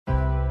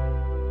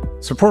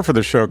Support for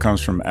the show comes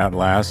from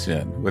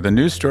Atlassian. With a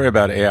news story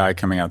about AI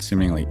coming out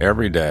seemingly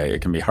every day,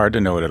 it can be hard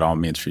to know what it all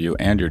means for you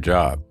and your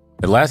job.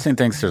 Atlassian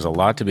thinks there's a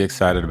lot to be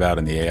excited about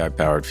in the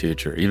AI-powered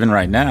future. Even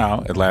right now,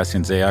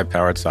 Atlassian's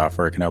AI-powered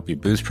software can help you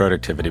boost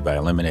productivity by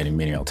eliminating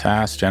menial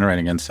tasks,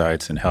 generating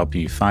insights, and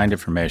helping you find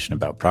information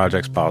about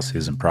projects,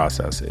 policies, and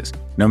processes.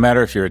 No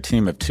matter if you're a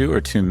team of 2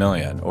 or 2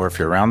 million, or if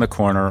you're around the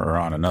corner or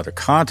on another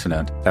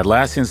continent,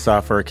 Atlassian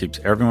software keeps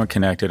everyone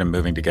connected and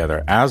moving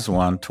together as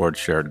one towards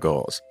shared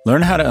goals.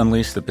 Learn how to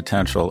unleash the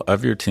potential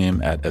of your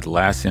team at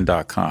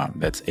Atlassian.com.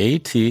 That's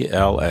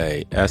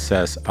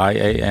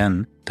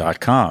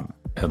Atlassian.com.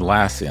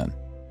 Atlassian.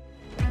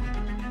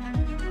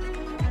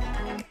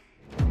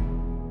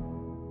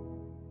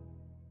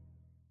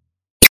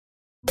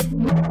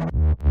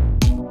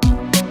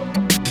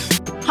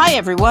 Hi,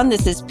 everyone.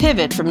 This is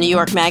Pivot from New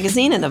York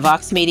Magazine and the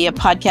Vox Media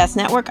Podcast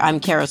Network. I'm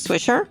Kara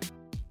Swisher.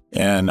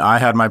 And I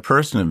had my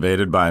person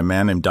invaded by a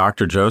man named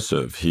Dr.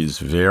 Joseph. He's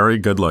very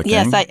good looking.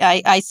 Yes,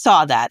 I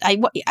saw that. I had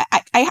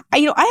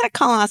a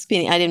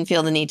colonoscopy. I didn't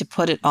feel the need to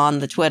put it on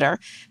the Twitter,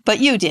 but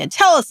you did.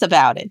 Tell us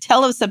about it.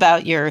 Tell us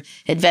about your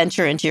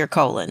adventure into your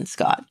colon,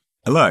 Scott.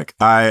 Look,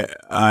 I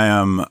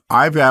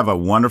have a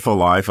wonderful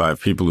life. I have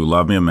people who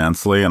love me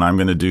immensely, and I'm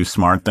going to do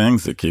smart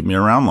things that keep me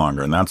around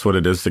longer. And that's what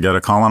it is to get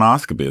a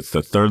colonoscopy. It's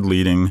the third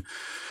leading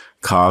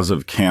cause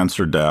of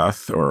cancer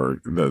death, or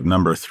the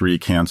number 3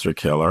 cancer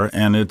killer.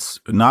 And it's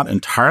not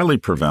entirely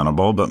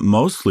preventable, but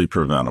mostly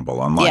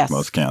preventable, unlike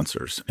most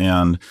cancers.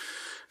 And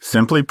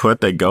simply put,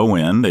 they go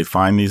in, they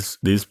find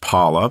these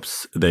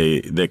polyps.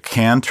 They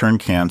can turn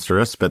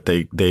cancerous, but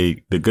the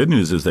good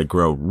news is they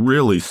grow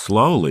really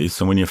slowly.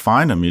 So when you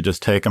find them, you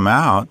just take them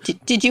out.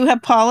 Did you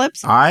have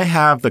polyps? I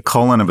have the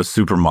colon of a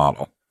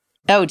supermodel.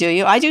 Oh, do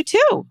you? I do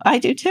too.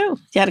 You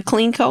had a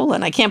clean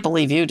colon. I can't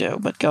believe you do,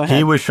 but go ahead.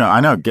 He was I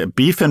know, get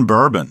beef and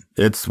bourbon.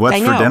 It's what's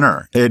for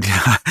dinner.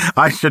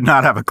 I should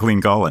not have a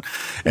clean colon.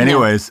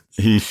 Anyways,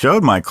 He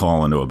showed my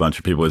colon to a bunch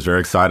of people. He was very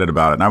excited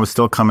about it. And I was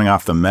still coming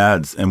off the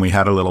meds, and we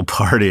had a little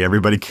party.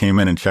 Everybody came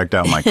in and checked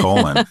out my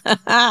colon.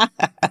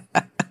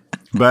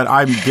 But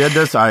I did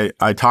this. I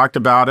talked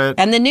about it.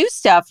 And the new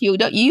stuff, you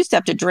used to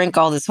have to drink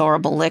all this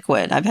horrible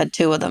liquid. I've had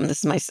 2 of them.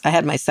 I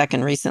had my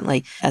second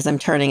recently as I'm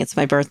turning. It's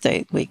my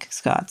birthday week,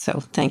 Scott. So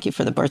thank you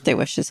for the birthday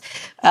wishes.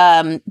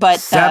 But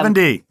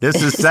 70.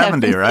 This is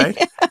 70, right?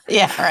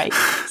 Yeah, right.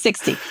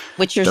 60,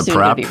 which you're soon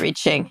prep. to be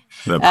reaching.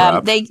 The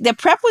prep. The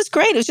prep was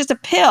great. It was just a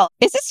pill.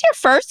 Is this your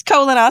first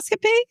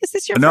colonoscopy? Is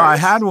this your first? No, I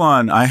had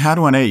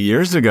one 8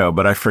 years ago,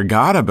 but I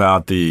forgot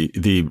about the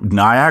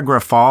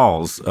Niagara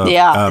Falls of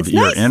it's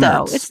your nice, innards.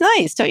 Though. It's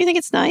nice. Don't you think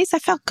it's nice? I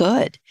felt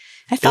good.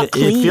 I felt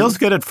clean. It feels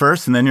good at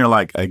first, and then you're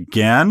like,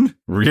 again?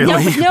 Really?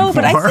 No,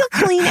 but I feel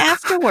clean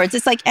afterwards.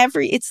 It's like I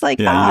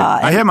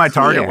hit my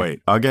target weight.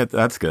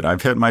 That's good.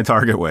 I've hit my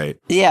target weight.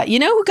 Yeah. You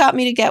know who got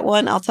me to get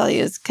one? I'll tell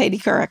you, is Katie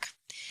Couric.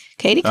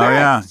 Katie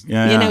Couric. Oh,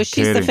 yeah. You know,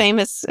 she's Katie. the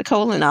famous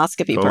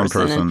colonoscopy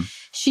person. And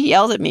she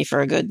yelled at me for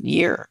a good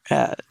year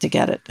to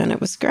get it. And it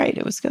was great.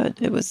 It was good.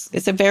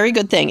 It's a very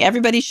good thing.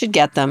 Everybody should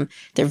get them.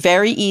 They're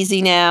very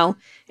easy now,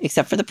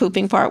 except for the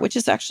pooping part, which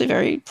is actually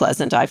very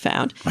pleasant, I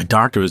found. My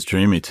doctor was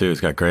dreamy, too. He's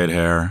got great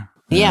hair.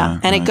 Yeah,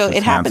 and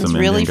it happens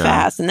really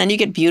fast. And then you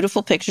get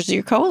beautiful pictures of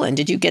your colon.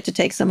 Did you get to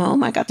take some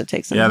home? I got to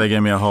take some home. They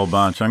gave me a whole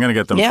bunch. I'm going to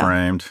get them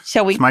framed.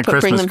 Shall we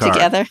bring them card.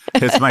 together?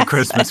 It's my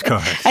Christmas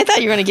card. I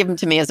thought you were going to give them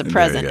to me as a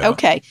present.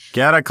 Okay.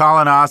 Get a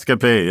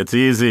colonoscopy. It's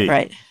easy.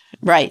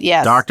 Right,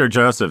 yes. Dr.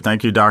 Joseph.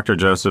 Thank you, Dr.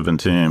 Joseph and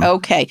team.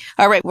 Okay.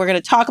 All right. We're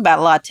going to talk about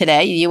a lot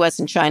today. The U.S.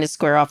 and China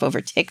square off over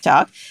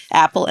TikTok,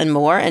 Apple, and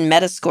more. And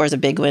Meta scores a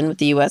big win with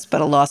the U.S.,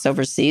 but a loss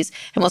overseas.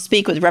 And we'll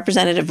speak with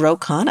Representative Ro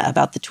Khanna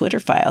about the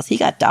Twitter files. He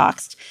got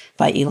doxxed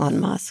by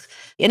Elon Musk.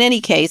 In any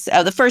case,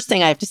 the first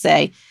thing I have to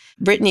say,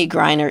 Brittany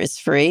Griner is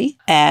free,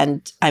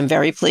 and I'm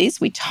very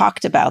pleased. We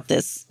talked about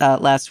this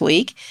last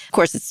week. Of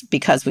course, it's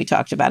because we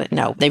talked about it.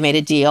 No, they made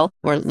a deal.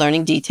 We're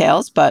learning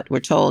details, but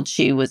we're told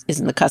she is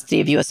in the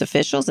custody of U.S.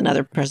 officials.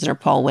 Another prisoner,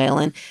 Paul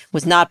Whelan,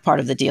 was not part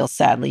of the deal,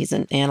 sadly. He's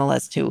an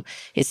analyst who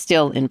is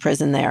still in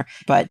prison there.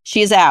 But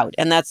she is out,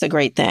 and that's a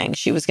great thing.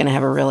 She was going to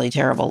have a really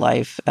terrible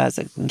life as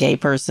a gay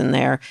person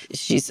there.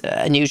 She's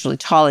unusually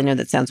tall. I know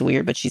that sounds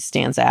weird, but she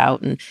stands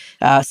out and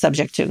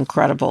subject to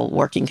incredible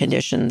working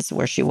conditions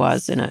where she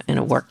was in a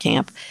work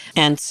camp.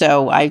 And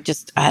so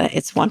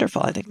it's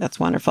wonderful. I think that's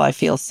wonderful. I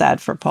feel sad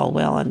for Paul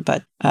Whelan,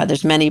 but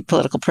there's many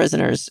political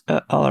prisoners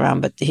all around,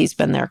 but he's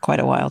been there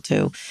quite a while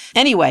too.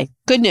 Anyway,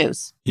 good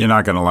news. You're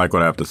not going to like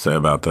what I have to say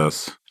about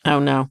this. Oh,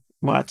 no.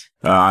 What?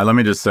 Let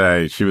me just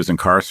say, she was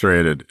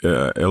incarcerated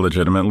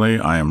illegitimately.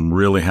 I am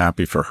really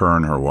happy for her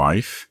and her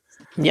wife.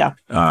 Yeah.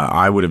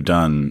 I would have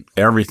done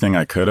everything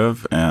I could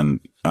have, and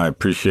I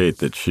appreciate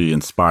that she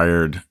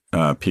inspired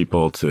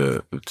people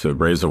to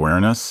raise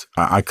awareness.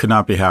 I could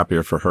not be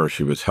happier for her.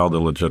 She was held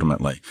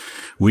illegitimately.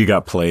 We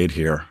got played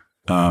here.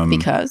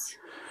 Because?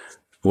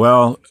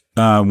 Well,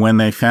 When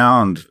they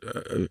found,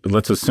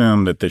 let's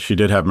assume that she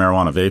did have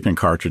marijuana vaping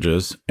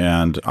cartridges,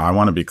 and I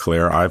want to be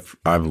clear, I've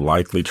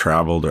likely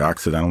traveled or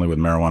accidentally with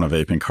marijuana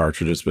vaping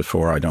cartridges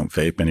before. I don't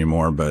vape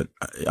anymore, but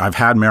I've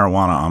had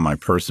marijuana on my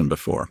person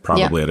before,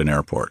 probably at an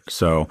airport.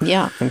 So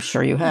yeah, I'm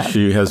sure you have.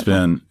 She has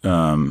been,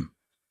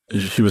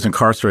 she was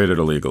incarcerated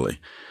illegally.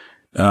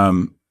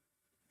 They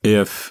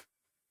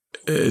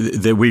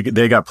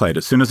got played.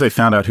 As soon as they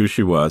found out who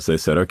she was, they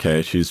said,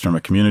 okay, she's from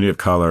a community of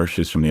color.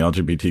 She's from the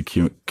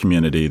LGBTQ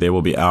community. They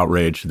will be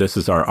outraged. This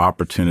is our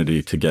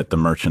opportunity to get the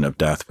Merchant of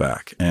Death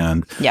back.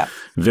 And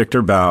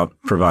Victor Bout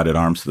provided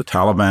arms to the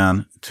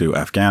Taliban, to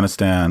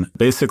Afghanistan.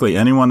 Basically,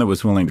 anyone that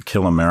was willing to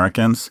kill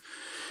Americans,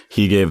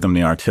 he gave them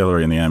the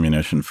artillery and the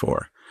ammunition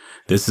for.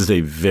 This is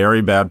a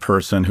very bad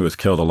person who has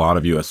killed a lot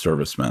of U.S.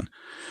 servicemen.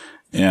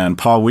 And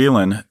Paul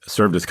Whelan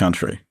served his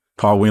country.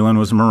 Paul Whelan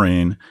was a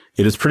Marine.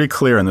 It is pretty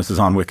clear, and this is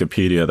on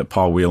Wikipedia, that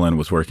Paul Whelan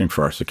was working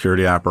for our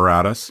security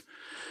apparatus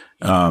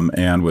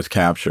and was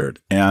captured.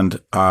 And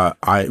what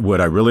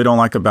I really don't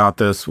like about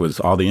this was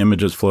all the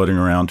images floating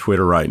around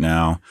Twitter right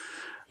now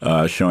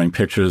showing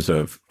pictures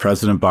of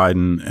President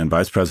Biden and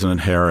Vice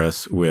President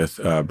Harris with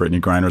Brittany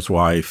Griner's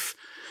wife.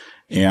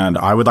 And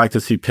I would like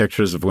to see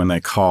pictures of when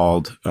they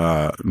called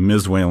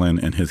Ms. Whelan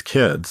and his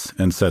kids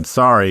and said,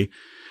 sorry,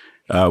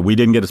 we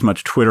didn't get as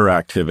much Twitter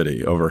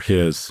activity over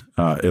his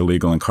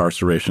illegal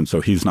incarceration,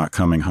 so he's not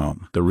coming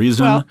home. The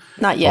reason— Well,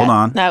 not yet. Hold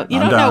on. No, you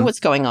don't know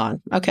what's going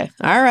on. Okay.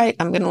 All right.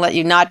 I'm going to let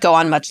you not go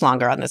on much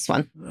longer on this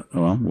one.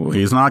 Well,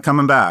 he's not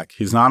coming back.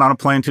 He's not on a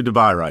plane to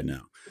Dubai right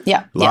now.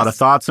 Yeah. A lot of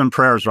thoughts and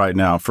prayers right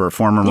now for a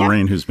former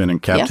Marine who's been in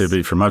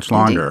captivity for much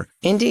longer.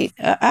 Indeed.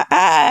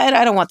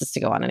 I don't want this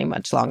to go on any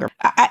much longer.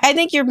 I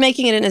think you're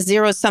making it in a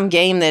zero-sum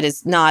game that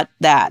is not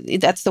that.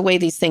 That's the way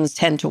these things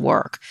tend to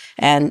work.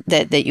 And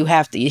that you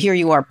have to— here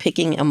you are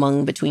picking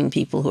between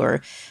people who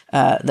are—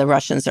 the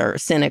Russians are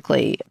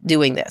cynically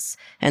doing this.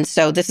 And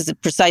so this is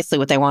precisely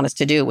what they want us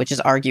to do, which is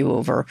argue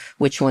over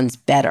which one's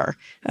better.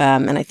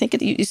 And I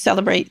think you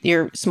celebrate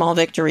your small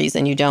victories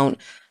and you don't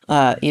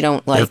like—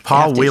 If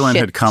Paul Whelan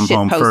had come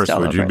home first,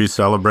 would you be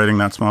celebrating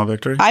that small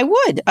victory? I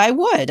would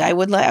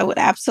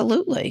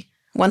absolutely.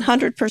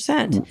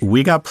 100%.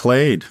 We got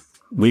played.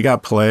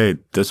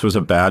 This was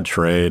a bad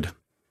trade.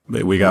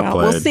 We got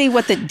played. We'll see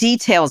what the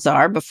details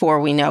are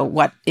before we know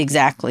what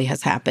exactly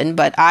has happened.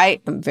 But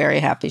I am very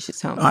happy she's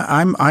home.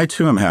 I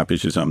too am happy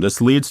she's home.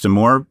 This leads to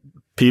more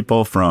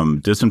people from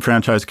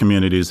disenfranchised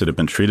communities that have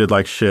been treated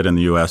like shit in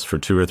the U.S. for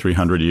 200 or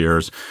 300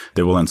 years.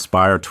 They will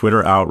inspire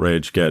Twitter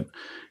outrage, get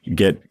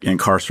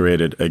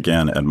incarcerated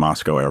again at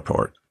Moscow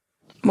airport.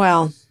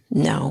 Well,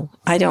 no,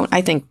 I don't.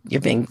 I think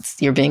you're being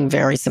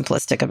very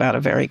simplistic about a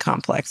very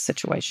complex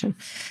situation.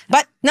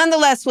 But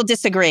nonetheless, we'll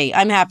disagree.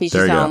 I'm happy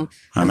she's home.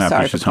 I'm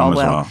happy she's home as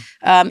well.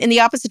 In the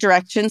opposite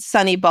direction,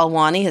 Sunny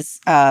Balwani has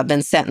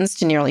been sentenced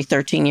to nearly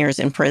 13 years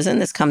in prison.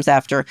 This comes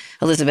after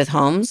Elizabeth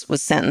Holmes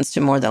was sentenced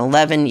to more than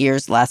 11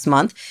 years last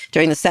month.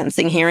 During the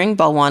sentencing hearing,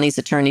 Balwani's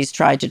attorneys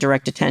tried to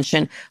direct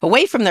attention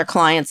away from their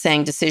client,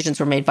 saying decisions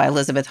were made by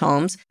Elizabeth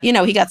Holmes. You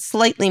know, he got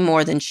slightly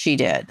more than she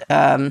did.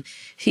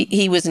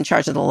 He was in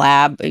charge of the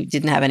lab. He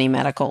didn't have any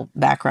medical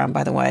background,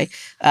 by the way,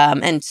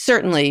 and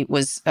certainly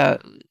was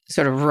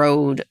sort of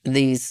rode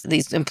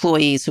these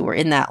employees who were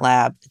in that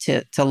lab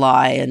to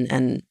lie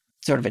and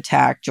sort of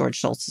attack George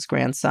Shultz's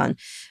grandson,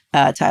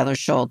 Tyler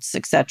Shultz,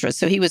 et cetera.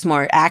 So he was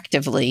more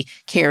actively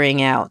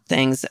carrying out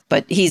things,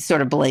 but he's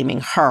sort of blaming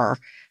her.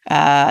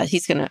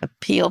 He's going to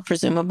appeal,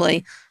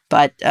 presumably,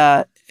 but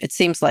it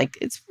seems like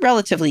it's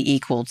relatively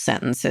equal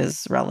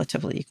sentences.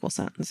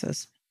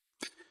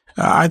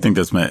 I think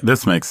this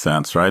makes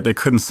sense, right? They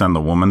couldn't send the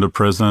woman to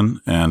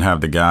prison and have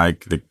the guy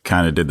that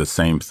kind of did the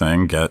same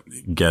thing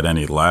get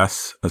any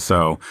less.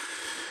 So,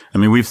 I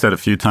mean, we've said a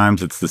few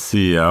times it's the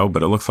CEO,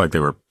 but it looks like they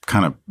were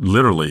kind of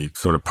literally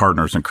sort of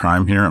partners in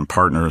crime here and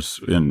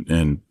partners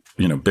in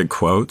big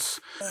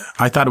quotes.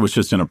 I thought it was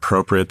just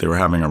inappropriate. They were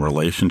having a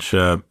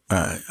relationship.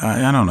 I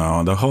don't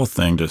know. The whole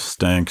thing just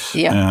stinks.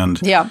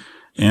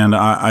 And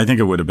I think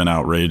it would have been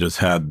outrageous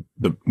had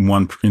the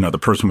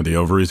person with the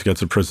ovaries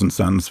gets a prison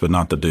sentence, but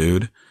not the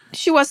dude.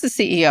 She was the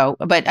CEO,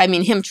 but I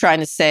mean, him trying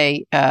to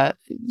say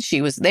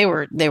they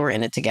were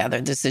in it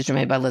together. Decision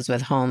made by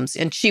Elizabeth Holmes,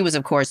 and she was,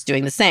 of course,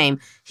 doing the same.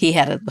 He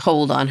had a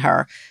hold on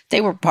her.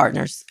 They were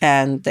partners,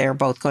 and they're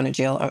both going to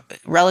jail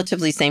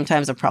relatively same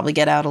times. They'll probably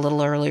get out a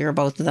little earlier,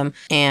 both of them,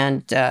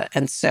 and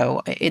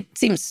so it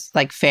seems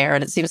like fair,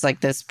 and it seems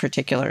like this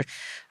particular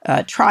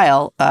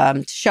trial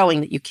showing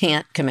that you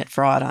can't commit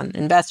fraud on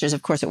investors.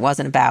 Of course, it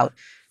wasn't about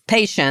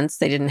patients.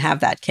 They didn't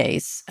have that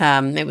case.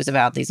 It was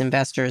about these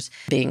investors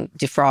being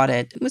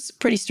defrauded. It was a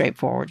pretty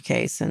straightforward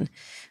case, and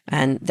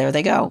there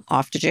they go,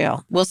 off to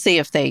jail. We'll see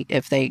if they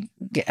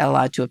get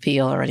allowed to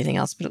appeal or anything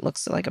else, but it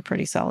looks like a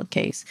pretty solid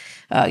case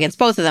against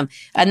both of them.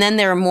 And then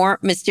there are more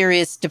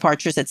mysterious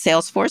departures at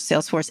Salesforce.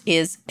 Salesforce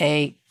is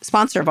a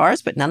sponsor of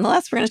ours, but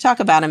nonetheless, we're going to talk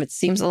about him. It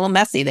seems a little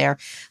messy there.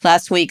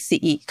 Last week,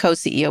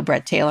 co-CEO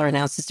Brett Taylor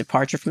announced his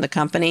departure from the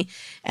company.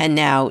 And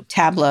now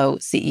Tableau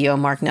CEO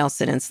Mark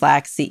Nelson and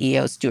Slack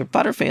CEO Stuart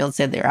Butterfield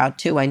said they're out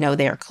too. I know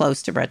they are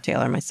close to Brett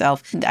Taylor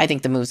myself. I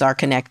think the moves are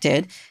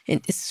connected.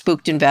 It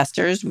spooked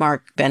investors.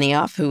 Mark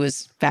Benioff, who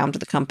has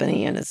founded the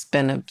company and has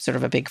been a sort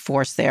of a big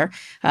force there.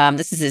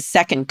 This is his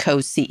second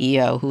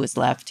co-CEO who has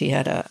left. He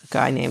had a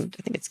guy named,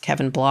 I think it's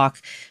Kevin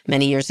Block,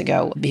 many years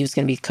ago. He was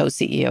going to be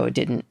co-CEO. It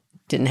didn't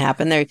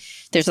happen.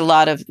 There's a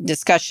lot of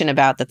discussion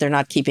about that they're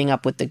not keeping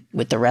up with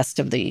the rest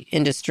of the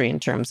industry in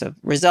terms of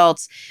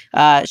results.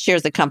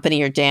 Shares of the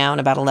company are down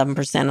about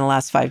 11% in the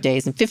last 5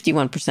 days and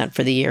 51%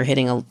 for the year,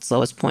 hitting its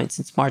lowest point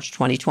since March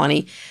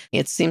 2020.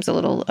 It seems a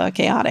little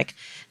chaotic.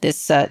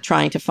 This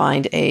trying to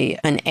find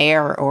an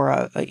heir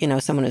or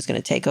someone who's going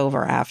to take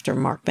over after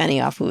Mark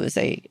Benioff, who is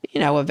a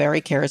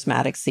very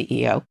charismatic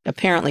CEO.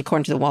 Apparently,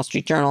 according to the Wall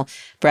Street Journal,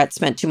 Brett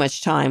spent too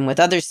much time with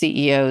other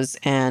CEOs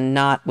and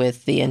not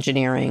with the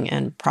engineering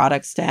and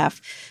product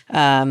staff.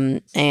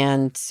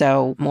 And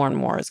so more and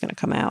more is going to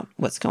come out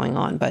what's going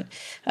on. But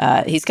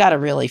he's got to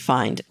really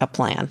find a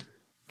plan.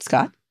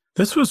 Scott?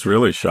 This was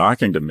really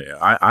shocking to me.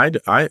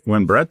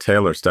 When Brett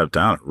Taylor stepped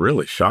down, it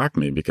really shocked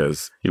me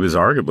because he was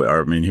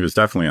he was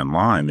definitely in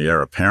line, the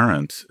heir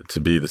apparent, to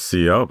be the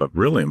CEO of a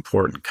really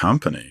important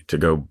company, to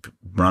go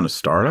run a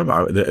startup.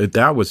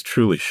 That was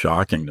truly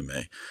shocking to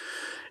me.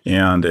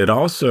 And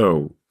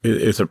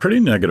it's a pretty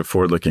negative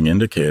forward-looking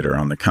indicator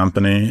on the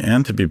company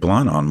and, to be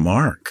blunt, on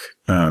Mark,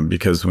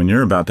 because when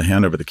you're about to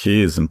hand over the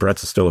keys, and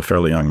Brett's still a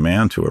fairly young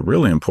man to a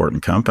really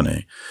important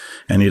company,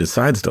 and he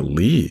decides to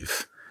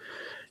leave.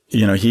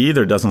 He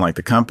either doesn't like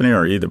the company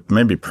or either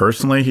maybe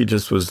personally he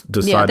just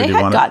decided they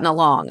had gotten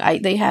along.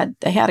 They had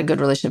a good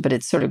relationship, but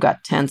it sort of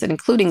got tense, and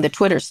including the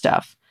Twitter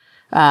stuff.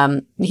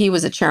 He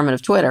was a chairman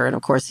of Twitter, and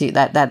of course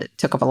that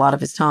took up a lot of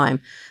his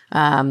time.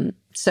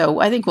 So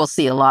I think we'll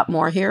see a lot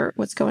more here,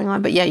 what's going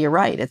on. But yeah, you're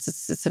right.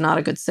 It's not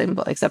a good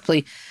symbol, except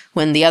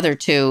when the other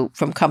two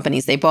from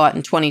companies they bought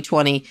in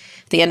 2020,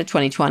 the end of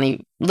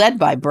 2020, led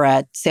by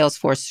Brett,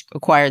 Salesforce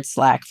acquired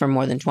Slack for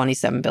more than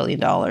 $27 billion.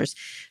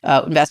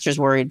 Investors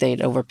worried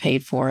they'd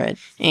overpaid for it.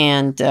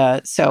 And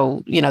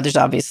so there's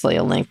obviously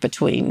a link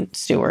between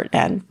Stuart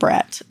and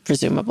Brett,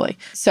 presumably.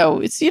 So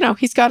it's,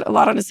 he's got a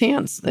lot on his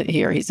hands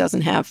here. He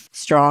doesn't have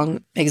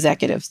strong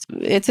executives.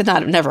 It's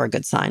never a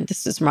good sign.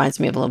 This just reminds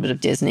me of a little bit of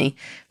Disney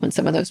when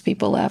some of those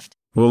people left.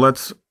 Well,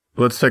 let's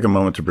take a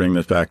moment to bring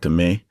this back to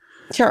me.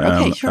 Sure.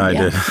 Okay. Sure.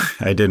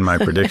 I did my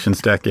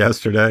predictions deck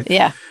yesterday.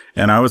 Yeah.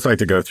 And I always like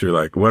to go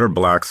through what are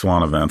black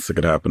swan events that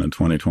could happen in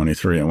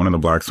 2023? And one of the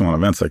black swan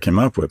events I came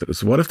up with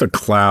is what if the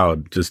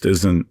cloud just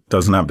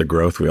doesn't have the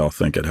growth we all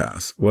think it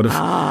has? What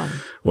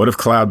if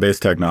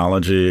cloud-based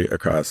technology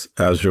across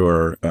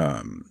Azure,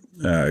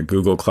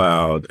 Google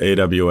Cloud,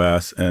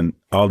 AWS, and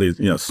all these,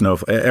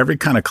 Snowflake, every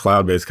kind of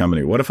cloud-based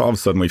company, what if all of a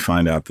sudden we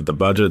find out that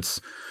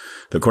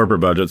the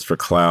corporate budgets for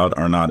cloud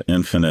are not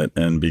infinite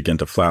and begin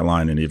to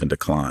flatline and even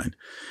decline?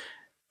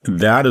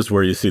 That is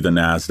where you see the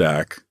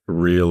NASDAQ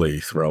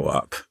really throw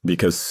up,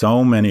 because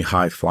so many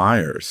high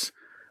flyers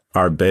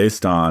are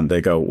based on,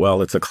 they go,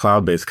 well, it's a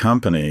cloud-based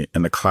company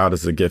and the cloud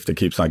is a gift that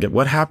keeps on giving.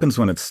 What happens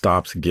when it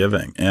stops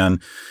giving?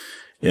 And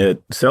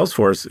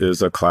Salesforce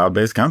is a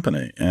cloud-based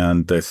company,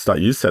 and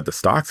you said the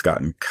stock's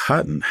gotten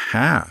cut in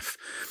half.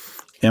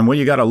 And what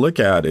you got to look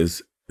at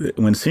is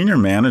when senior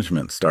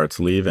management starts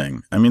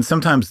leaving.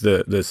 Sometimes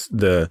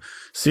the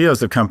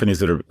CEOs of companies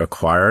that are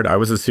acquired. I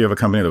was a CEO of a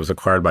company that was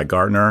acquired by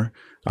Gartner.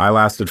 I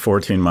lasted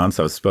 14 months.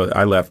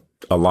 I left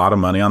a lot of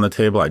money on the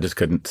table. I just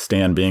couldn't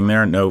stand being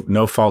there.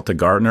 No fault to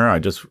Gartner.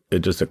 It's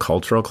just a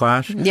cultural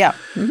clash. Yeah.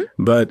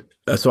 Mm-hmm. But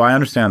so I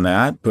understand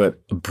that.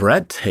 But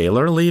Brett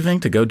Taylor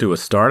leaving to go do a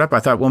startup, I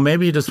thought, well,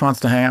 maybe he just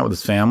wants to hang out with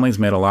his family. He's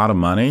made a lot of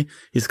money.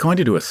 He's going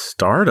to do a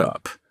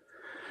startup.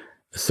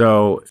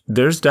 So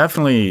there's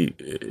definitely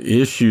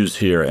issues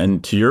here.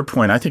 And to your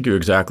point, I think you're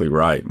exactly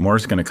right.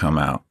 More's going to come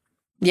out.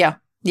 Yeah.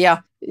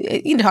 Yeah.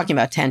 You're talking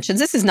about tensions.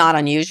 This is not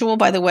unusual,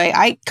 by the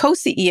way.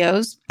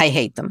 Co-CEOs, I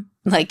hate them.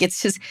 It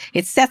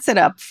sets it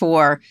up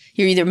for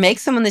you either make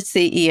someone the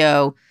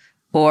CEO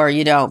or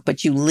you don't,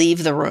 but you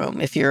leave the room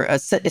if you're,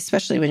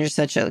 especially when you're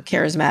such a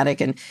charismatic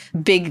and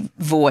big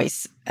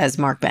voice as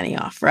Mark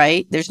Benioff,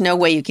 right? There's no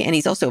way you can, and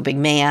he's also a big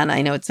man.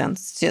 I know it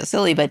sounds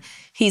silly, but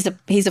he's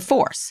a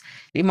force.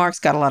 Mark's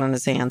got a lot on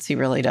his hands. He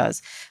really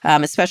does,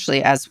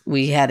 especially as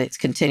we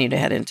continue to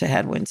head into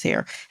headwinds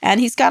here.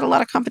 And he's got a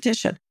lot of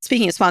competition.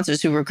 Speaking of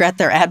sponsors who regret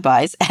their ad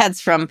buys, ads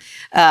from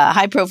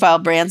high-profile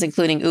brands,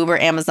 including Uber,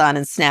 Amazon,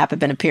 and Snap, have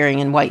been appearing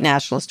in white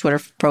nationalist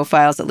Twitter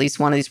profiles. At least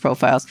one of these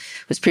profiles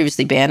was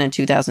previously banned in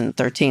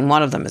 2013.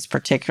 One of them is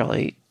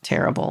particularly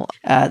terrible.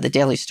 The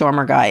Daily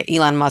Stormer guy,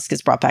 Elon Musk,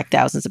 has brought back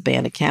thousands of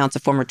banned accounts. A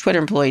former Twitter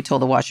employee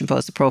told the Washington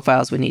Post the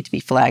profiles would need to be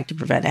flagged to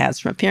prevent ads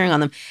from appearing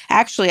on them.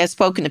 Actually, I've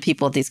spoken to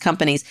people at these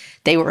companies.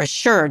 They were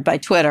assured by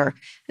Twitter,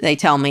 they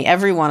tell me,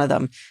 every one of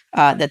them,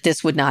 that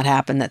this would not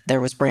happen, that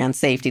there was brand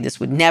safety. This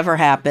would never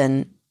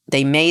happen.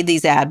 They made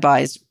these ad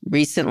buys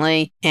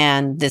recently,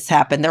 and this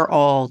happened. They're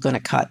all going to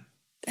cut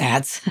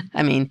ads.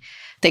 I mean,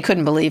 they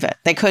couldn't believe it.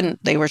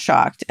 They were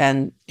shocked.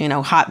 And,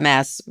 hot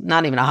mess,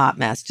 not even a hot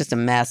mess, just a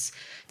mess.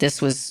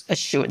 This was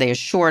they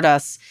assured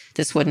us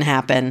this wouldn't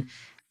happen.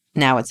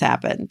 Now it's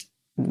happened.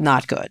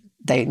 Not good.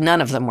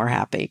 None of them were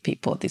happy,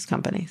 people at these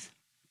companies.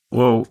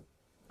 Well,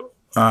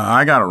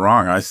 I got it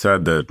wrong. I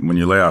said that when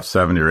you lay off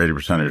 70 or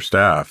 80% of your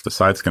staff, the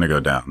site's going to go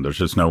down. There's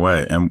just no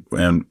way.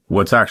 And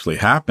what's actually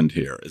happened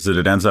here is that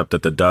it ends up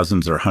that the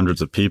dozens or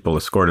hundreds of people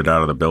escorted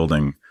out of the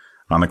building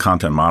on the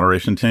content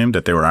moderation team,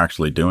 that they were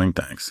actually doing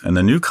things. And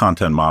the new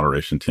content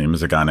moderation team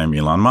is a guy named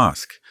Elon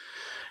Musk.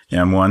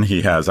 And one,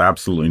 he has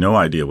absolutely no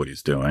idea what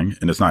he's doing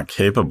and is not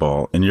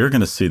capable. And you're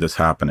going to see this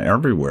happen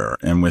everywhere.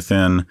 And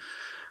within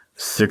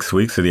 6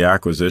 weeks of the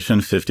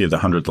acquisition, 50 of the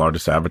 100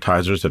 largest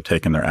advertisers have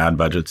taken their ad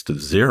budgets to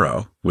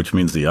zero, which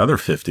means the other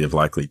 50 have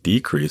likely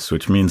decreased,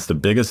 which means the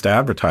biggest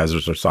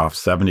advertisers are off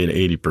 70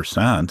 to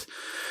 80%.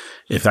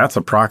 If that's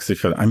a proxy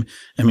for,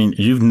 I mean,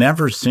 you've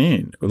never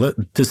seen,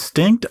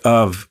 distinct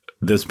of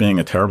this being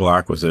a terrible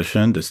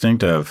acquisition,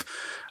 distinct of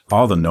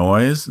all the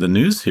noise, the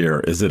news here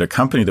is that a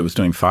company that was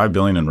doing $5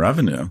 billion in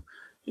revenue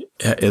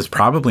is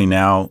probably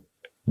now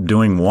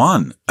doing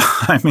one.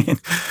 I mean,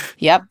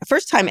 yep.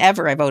 First time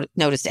ever I've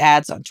noticed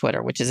ads on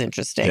Twitter, which is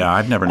interesting. Yeah,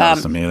 I'd never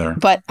noticed them either.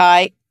 But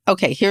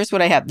okay, here's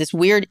what I have. This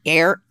weird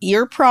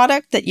ear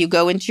product that you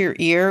go into your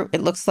ear.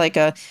 It looks like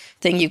a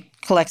thing you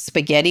collect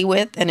spaghetti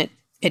with, and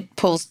it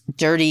pulls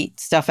dirty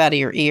stuff out of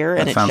your ear,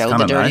 and it showed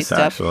the dirty stuff.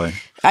 Actually.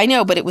 I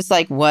know, but it was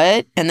like,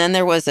 what? And then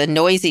there was a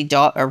noisy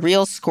dog, a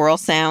real squirrel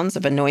sounds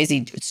of a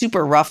noisy,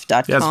 super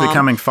rough.com. Yeah, it's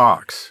becoming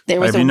Fox. There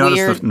was Have you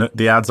noticed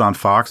the ads on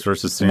Fox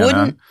versus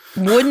CNN?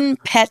 Wooden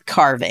pet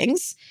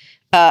carvings,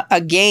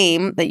 a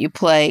game that you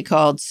play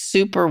called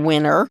Super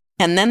Winner,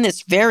 and then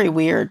this very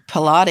weird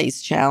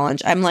Pilates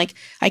challenge. I'm like,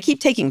 I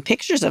keep taking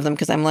pictures of them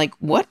because I'm like,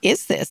 what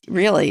is this?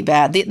 Really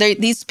bad.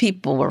 These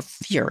people were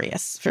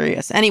furious.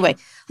 Anyway,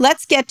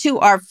 let's get to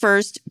our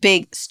first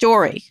big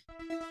story.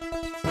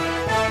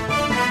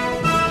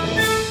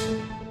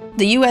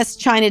 The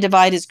U.S.-China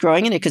divide is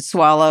growing, and it could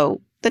swallow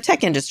the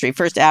tech industry.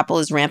 First, Apple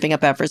is ramping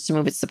up efforts to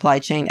move its supply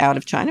chain out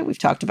of China. We've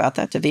talked about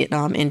that, to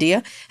Vietnam,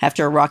 India,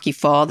 after a rocky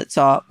fall that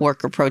saw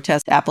worker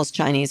protests at Apple's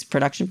Chinese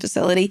production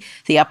facility.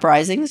 The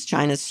uprisings,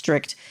 China's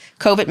strict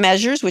COVID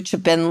measures, which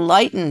have been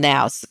lightened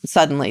now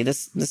suddenly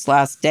this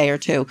last day or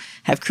two,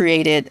 have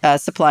created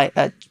supply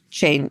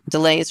chain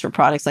delays for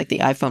products like the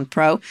iPhone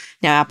Pro.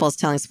 Now, Apple is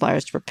telling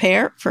suppliers to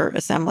prepare for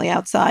assembly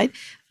outside.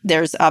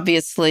 There's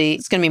obviously,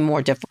 it's going to be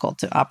more difficult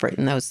to operate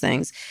in those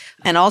things.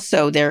 And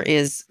also there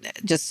is,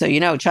 just so you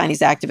know,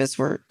 Chinese activists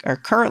are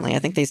currently, I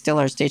think they still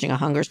are staging a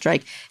hunger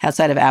strike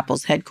outside of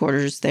Apple's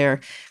headquarters.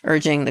 They're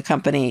urging the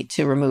company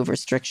to remove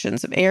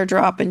restrictions of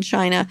airdrop in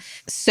China.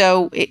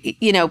 So,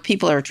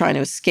 people are trying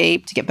to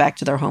escape to get back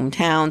to their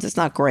hometowns. It's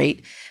not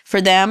great for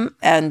them.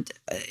 And,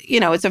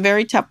 it's a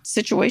very tough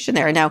situation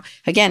there. Now,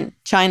 again,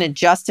 China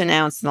just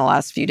announced in the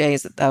last few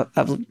days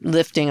of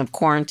lifting of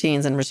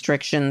quarantines and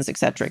restrictions, et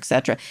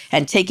cetera,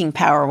 and taking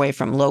power away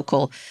from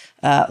local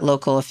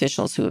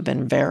officials who have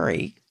been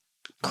very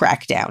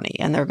crackdowny,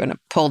 and they're going to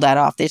pull that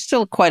off. There's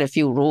still quite a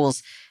few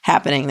rules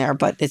happening there,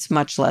 but it's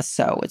much less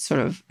so. It's sort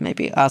of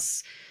maybe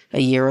us a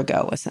year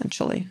ago,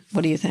 essentially.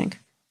 What do you think?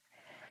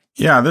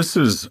 Yeah, this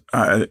is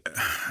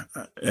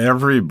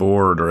every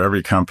board or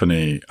every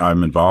company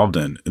I'm involved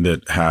in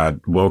that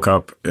woke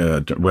up,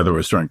 whether it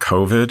was during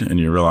COVID, and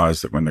you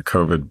realize that when the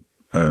COVID,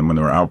 when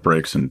there were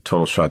outbreaks and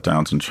total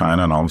shutdowns in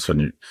China, and all of a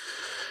sudden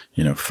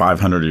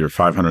 500 of your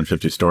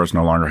 550 stores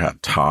no longer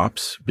had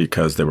tops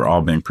because they were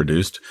all being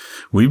produced.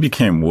 We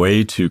became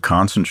way too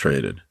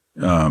concentrated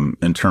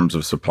in terms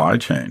of supply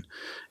chain,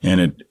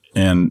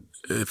 and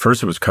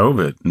first it was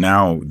COVID.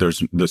 Now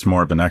there's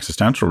more of an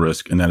existential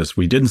risk, and that is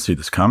we didn't see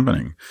this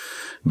coming.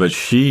 But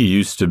China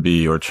used to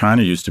be,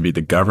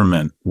 the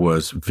government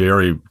was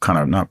very kind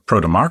of not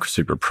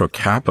pro-democracy, but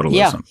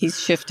pro-capitalism. Yeah, he's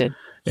shifted.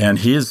 And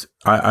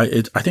I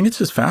think it's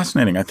just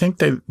fascinating. I think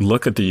they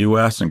look at the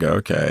U.S. and go,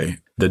 okay,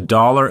 the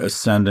dollar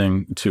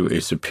ascending to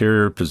a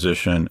superior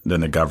position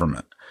than the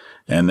government.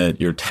 And that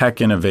your tech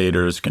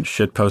innovators can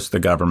shitpost the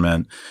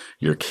government,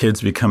 your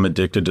kids become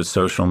addicted to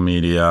social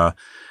media,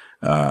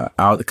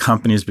 the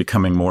companies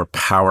becoming more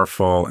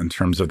powerful in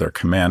terms of their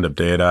command of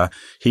data.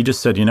 He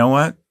just said, you know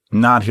what?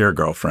 Not here,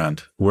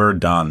 girlfriend. We're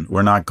done.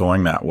 We're not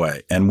going that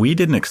way. And we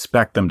didn't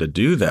expect them to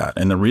do that.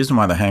 And the reason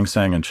why the Hang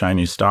Seng and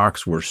Chinese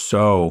stocks were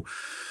so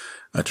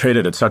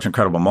traded at such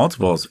incredible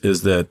multiples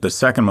is that the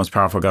second most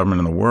powerful government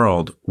in the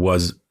world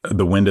was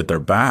the wind at their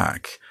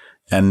back.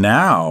 And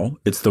now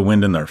it's the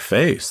wind in their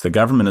face. The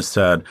government has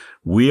said,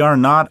 we are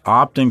not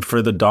opting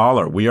for the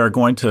dollar. We're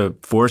going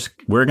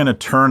to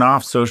turn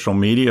off social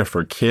media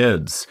for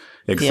kids,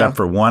 except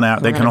for one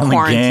app. They can only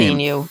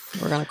game.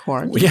 We're going to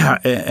quarantine. Yeah.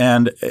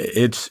 And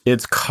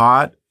it's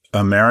caught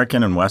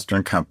American and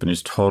Western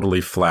companies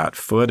totally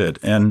flat-footed.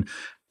 And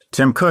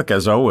Tim Cook,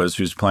 as always,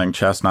 who's playing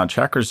chess, not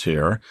checkers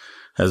here,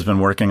 has been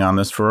working on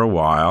this for a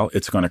while.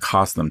 It's going to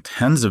cost them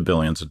tens of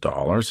billions of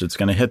dollars. It's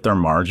going to hit their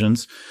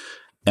margins.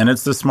 And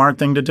it's the smart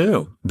thing to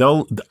do.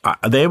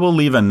 They will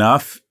leave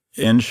enough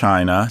in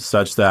China,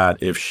 such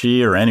that if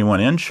she or anyone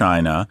in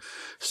China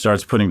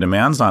starts putting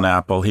demands on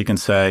Apple, he can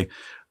say,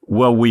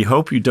 well, we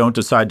hope you don't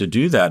decide to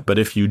do that, but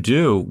if you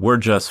do, we're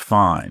just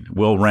fine.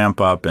 We'll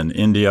ramp up in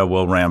India,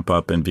 we'll ramp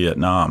up in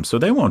Vietnam. So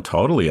they won't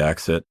totally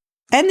exit.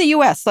 And the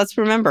U.S., let's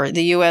remember,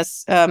 the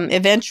U.S.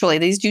 Eventually,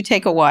 these do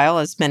take a while,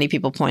 as many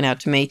people point out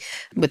to me,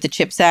 with the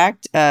CHIPS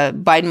Act.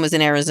 Biden was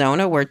in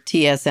Arizona, where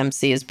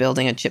TSMC is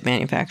building a chip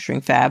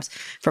manufacturing fabs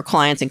for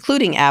clients,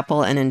 including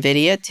Apple and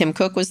NVIDIA. Tim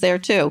Cook was there,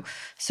 too.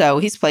 So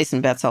he's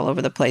placing bets all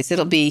over the place.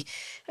 It'll be,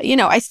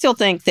 I still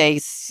think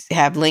they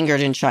have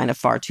lingered in China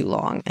far too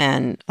long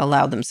and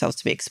allowed themselves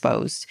to be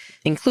exposed,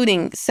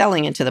 including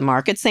selling into the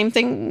market. Same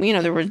thing,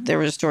 there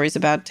were stories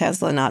about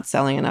Tesla not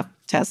selling enough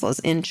Teslas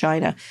in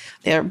China.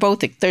 They're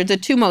the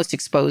two most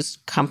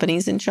exposed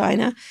companies in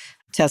China.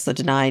 Tesla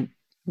denied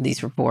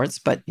these reports,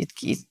 but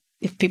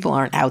if people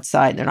aren't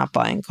outside, they're not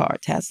buying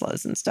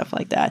Teslas and stuff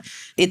like that.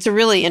 It's a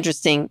really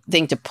interesting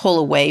thing to pull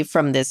away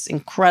from this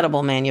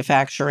incredible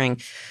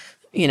manufacturing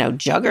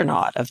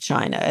juggernaut of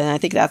China. And I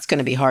think that's going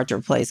to be hard to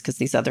replace because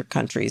these other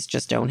countries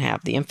just don't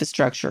have the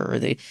infrastructure or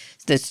the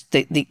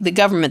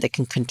government that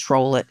can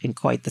control it in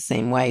quite the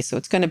same way. So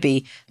it's going to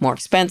be more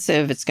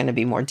expensive. It's going to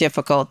be more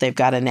difficult. They've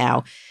got to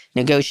now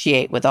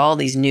negotiate with all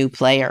these new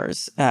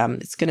players.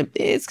 It's going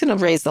to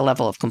raise the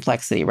level of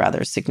complexity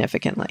rather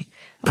significantly.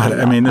 But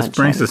this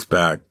brings us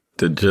back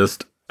to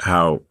just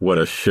what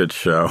a shit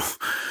show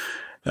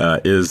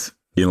is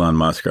Elon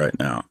Musk right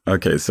now.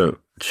 Okay, so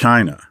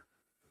China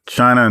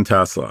and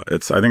Tesla, I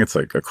think it's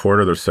like a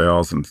quarter of their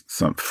sales and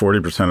some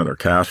 40% of their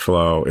cash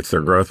flow. It's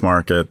their growth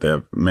market. They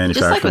have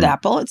manufacturing. Just like with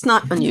Apple, it's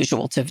not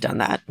unusual to have done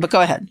that. But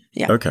go ahead.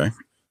 Yeah. Okay.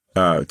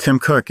 Tim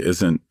Cook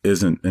isn't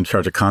in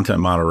charge of content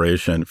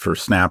moderation for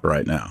Snap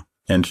right now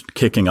and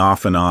kicking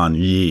off and on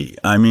Yi.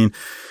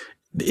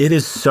 It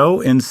is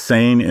so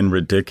insane and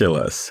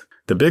ridiculous.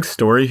 The big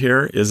story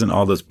here isn't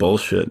all this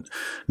bullshit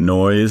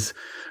noise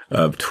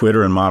of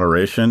Twitter and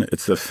moderation.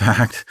 It's the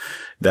fact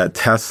that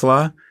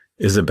Tesla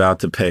is about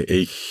to pay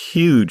a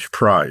huge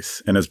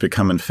price and has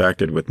become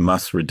infected with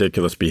Musk's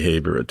ridiculous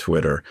behavior at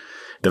Twitter.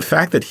 The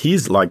fact that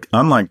he's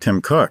unlike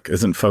Tim Cook,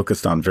 isn't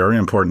focused on very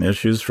important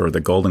issues for the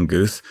golden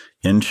goose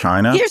in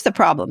China. Here's the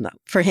problem, though,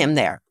 for him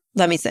there.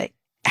 Let me say,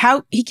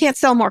 how he can't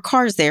sell more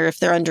cars there if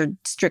they're under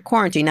strict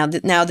quarantine. Now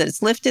that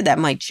it's lifted, that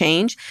might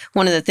change.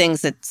 One of the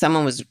things that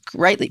someone was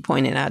rightly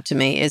pointing out to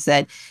me is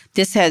that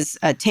this has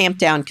tamped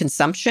down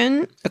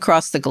consumption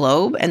across the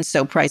globe, and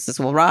so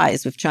prices will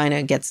rise if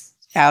China gets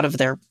out of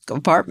their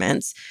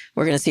apartments.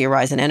 We're going to see a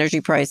rise in energy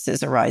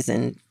prices, a rise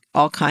in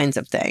all kinds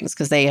of things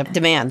because they have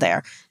demand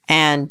there.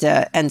 And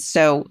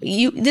so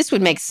this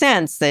would make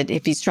sense that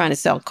if he's trying to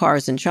sell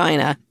cars in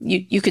China,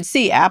 you could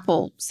see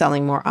Apple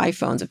selling more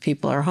iPhones if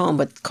people are home,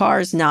 but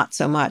cars not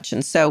so much.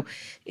 And so,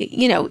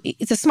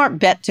 it's a smart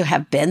bet to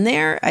have been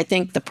there. I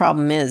think the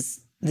problem is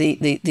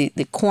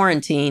the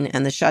quarantine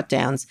and the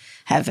shutdowns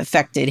have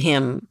affected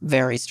him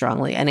very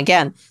strongly. And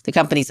again, the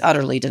company's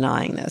utterly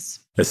denying this.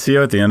 A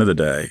CEO at the end of the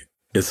day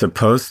is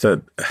supposed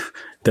to,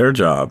 their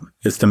job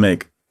is to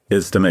make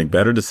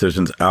better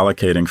decisions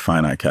allocating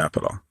finite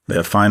capital. They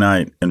have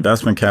finite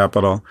investment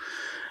capital,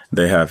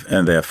 they have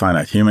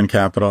finite human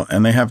capital,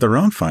 and they have their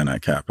own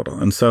finite capital.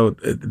 And so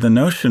the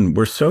notion,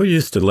 we're so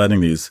used to letting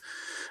these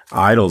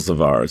idols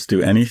of ours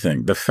do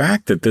anything. The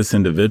fact that this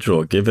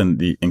individual, given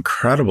the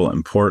incredible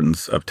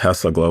importance of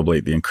Tesla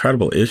globally, the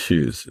incredible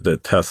issues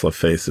that Tesla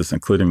faces,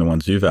 including the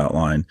ones you've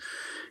outlined,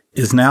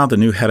 is now the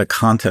new head of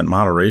content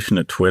moderation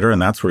at Twitter, and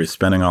that's where he's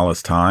spending all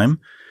his time.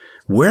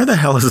 Where the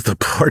hell is the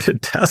board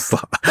at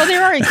Tesla? Well,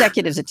 there are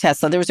executives at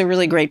Tesla. There was a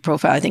really great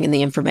profile, I think, in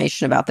the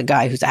information about the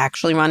guy who's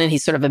actually running.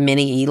 He's sort of a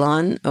mini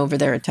Elon over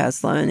there at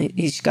Tesla, and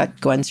he's got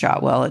Gwen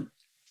Shotwell at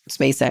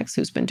SpaceX,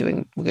 who's been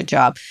doing a good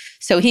job.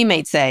 So he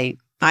may say,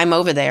 I'm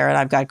over there and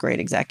I've got great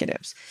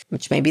executives,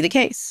 which may be the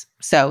case.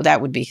 So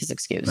that would be his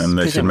excuse. And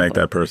they should make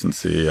that person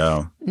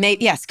CEO.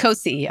 Yes,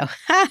 co-CEO.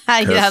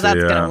 You know how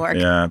that's going to work.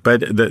 Yeah,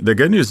 but the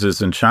good news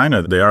is in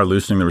China, they are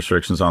loosening the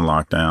restrictions on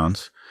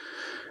lockdowns.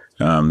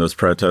 Those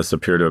protests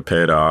appear to have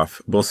paid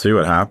off. We'll see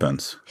what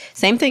happens.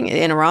 Same thing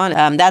in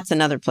Iran. That's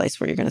another place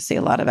where you're going to see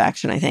a lot of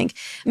action, I think.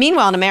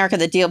 Meanwhile, in America,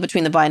 the deal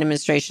between the Biden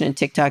administration and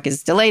TikTok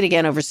is delayed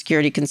again over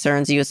security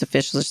concerns. U.S.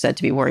 officials are said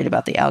to be worried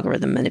about the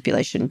algorithm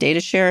manipulation and data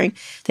sharing.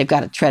 They've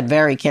got to tread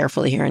very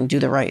carefully here and do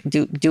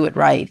it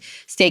right.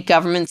 State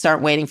governments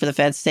aren't waiting for the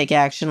feds to take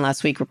action.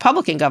 Last week,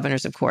 Republican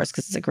governors, of course,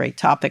 because it's a great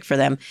topic for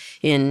them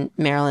in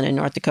Maryland and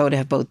North Dakota,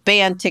 have both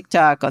banned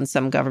TikTok on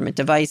some government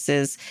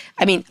devices.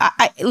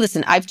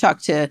 Listen, I've talked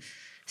to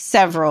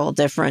several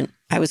different,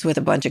 I was with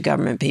a bunch of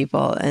government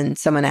people and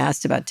someone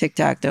asked about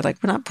TikTok. They're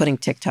like, we're not putting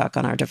TikTok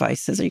on our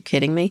devices. Are you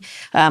kidding me?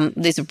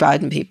 These are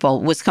Biden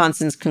people.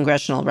 Wisconsin's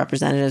congressional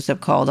representatives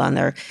have called on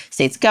their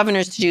state's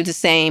governors to do the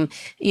same.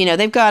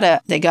 They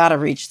got to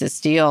reach this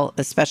deal,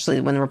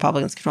 especially when the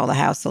Republicans control the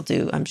House. They'll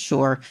do, I'm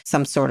sure,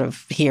 some sort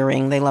of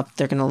hearing. They're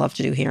going to love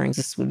to do hearings.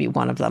 This would be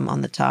one of them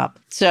on the top.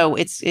 So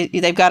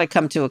they've got to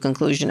come to a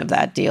conclusion of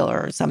that deal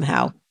or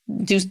somehow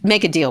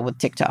make a deal with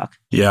TikTok.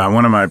 Yeah,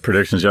 one of my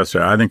predictions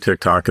yesterday, I think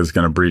TikTok is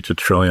going to breach $1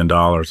 trillion.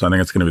 I think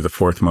it's going to be the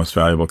fourth most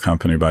valuable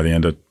company by the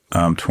end of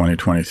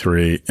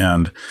 2023.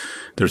 And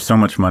there's so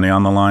much money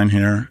on the line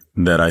here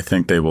that I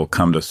think they will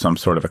come to some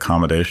sort of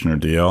accommodation or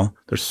deal.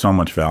 There's so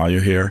much value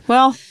here.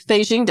 Well,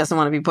 Beijing doesn't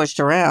want to be pushed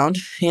around,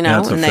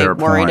 and they're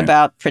worried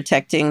about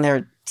protecting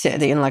the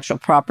intellectual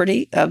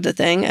property of the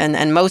thing.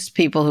 And most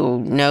people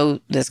who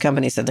know this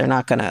company said they're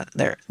not going to,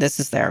 this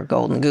is their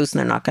golden goose, and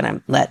they're not going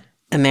to let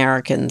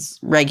Americans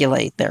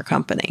regulate their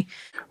company.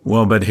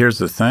 Well, but here's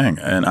the thing,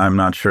 and I'm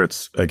not sure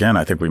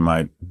I think we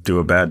might do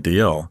a bad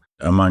deal.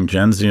 Among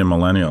Gen Z and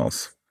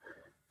millennials,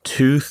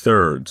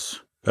 2/3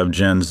 of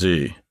Gen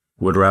Z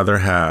would rather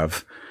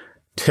have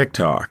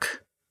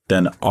TikTok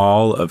than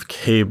all of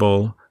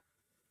cable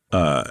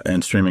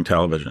and streaming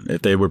television.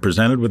 If they were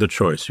presented with a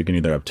choice, you can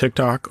either have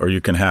TikTok or you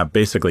can have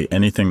basically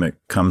anything that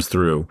comes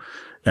through,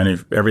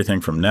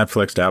 everything from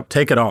Netflix to Apple.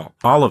 Take it all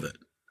of it.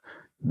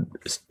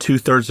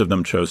 2/3 of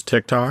them chose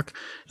TikTok,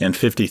 and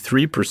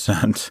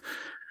 53%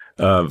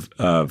 of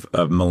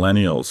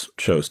millennials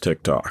chose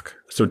TikTok.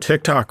 So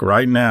TikTok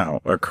right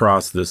now,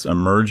 across this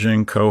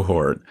emerging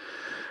cohort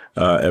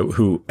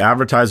who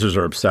advertisers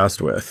are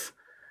obsessed with,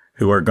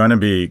 who are going to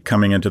be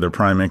coming into their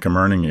prime income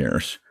earning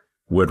years,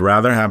 would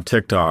rather have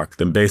TikTok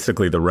than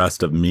basically the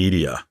rest of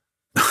media.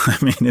 I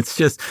mean,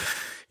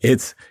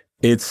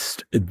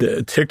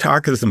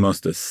 TikTok is the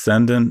most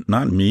ascendant,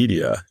 not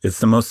media, it's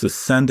the most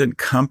ascendant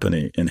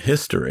company in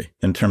history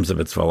in terms of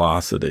its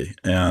velocity.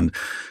 And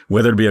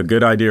whether it be a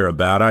good idea or a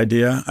bad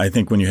idea, I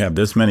think when you have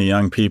this many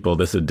young people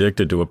this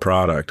addicted to a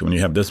product, when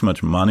you have this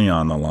much money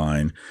on the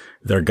line,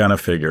 they're going to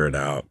figure it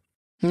out.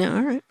 No,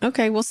 all right.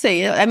 Okay, we'll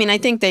see. I mean, I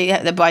think the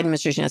Biden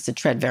administration has to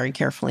tread very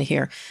carefully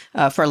here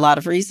for a lot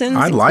of reasons.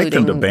 I'd like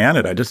them to ban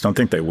it. I just don't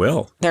think they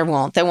will. They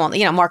won't.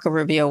 Marco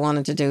Rubio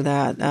wanted to do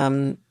that.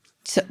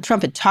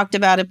 Trump had talked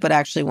about it, but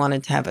actually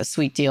wanted to have a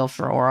sweet deal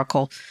for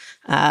Oracle.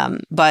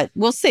 But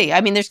we'll see.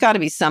 I mean, there's got to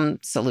be some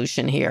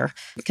solution here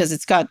because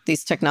it's got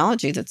this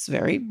technology that's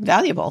very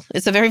valuable.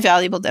 It's a very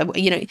valuable,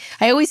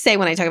 I always say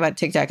when I talk about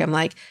TikTok, I'm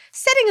like,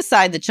 setting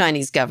aside the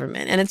Chinese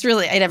government. And it's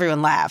really, and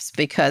everyone laughs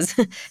because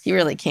you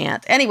really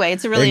can't. Anyway,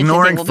 it's a really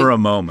Ignoring for a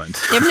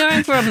moment.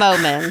 Ignoring for a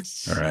moment.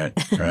 Right.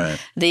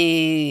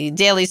 The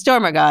Daily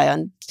Stormer guy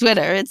on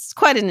Twitter, it's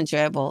quite an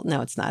enjoyable,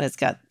 no, it's not. It's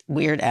got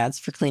weird ads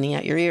for cleaning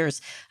out your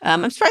ears.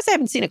 I'm surprised I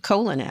haven't seen a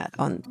colon ad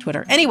on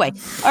Twitter. Anyway,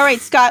 all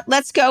right, Scott,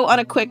 let's go on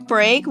a quick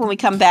break. When we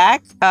come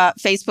back,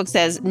 Facebook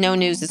says no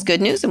news is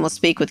good news, and we'll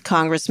speak with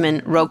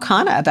Congressman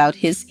Khanna about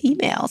his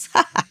emails.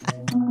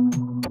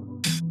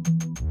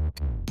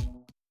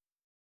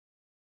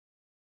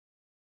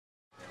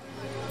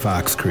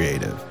 Fox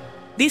Creative.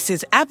 This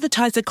is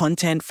advertiser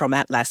content from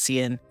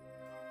Atlassian.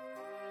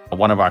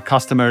 One of our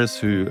customers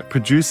who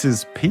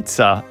produces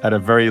pizza at a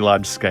very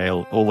large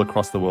scale all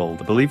across the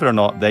world. Believe it or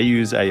not, they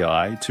use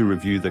AI to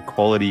review the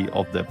quality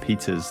of the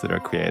pizzas that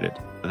are created.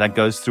 That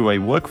goes through a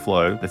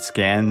workflow that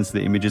scans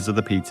the images of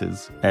the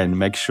pizzas and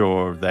makes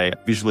sure they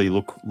visually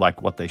look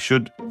like what they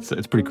should. So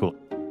it's pretty cool.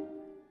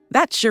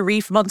 That's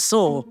Sharif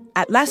Mansour,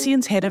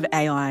 Atlassian's head of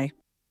AI.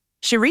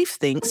 Sharif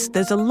thinks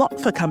there's a lot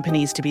for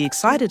companies to be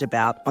excited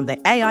about on the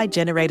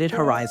AI-generated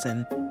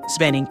horizon,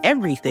 spanning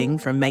everything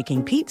from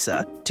making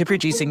pizza to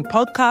producing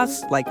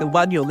podcasts like the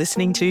one you're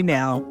listening to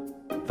now.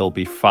 There'll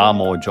be far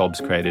more jobs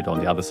created on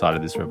the other side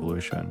of this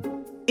revolution.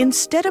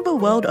 Instead of a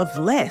world of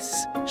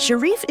less,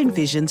 Sharif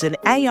envisions an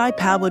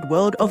AI-powered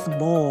world of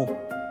more.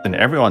 In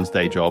everyone's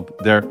day job,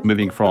 they're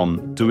moving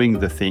from doing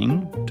the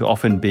thing to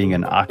often being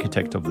an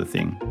architect of the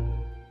thing.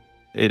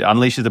 It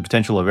unleashes the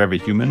potential of every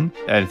human.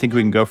 And I think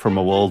we can go from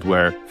a world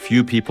where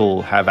few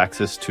people have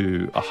access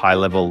to a high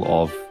level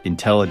of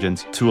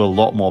intelligence to a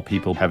lot more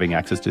people having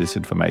access to this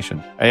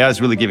information. AI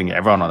is really giving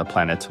everyone on the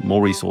planet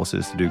more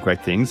resources to do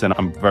great things. And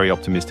I'm very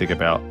optimistic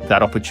about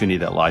that opportunity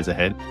that lies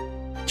ahead.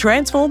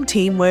 Transform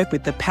teamwork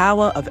with the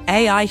power of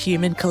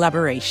AI-human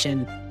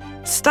collaboration.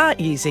 Start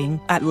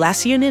using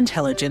Atlassian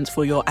Intelligence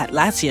for your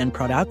Atlassian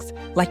products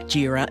like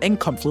Jira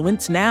and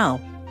Confluence now.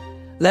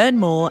 Learn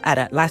more at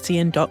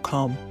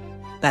Atlassian.com.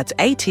 That's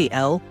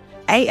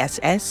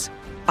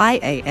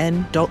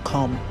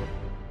ATLASSIAN.com.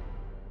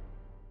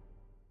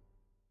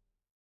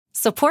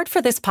 Support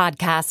for this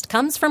podcast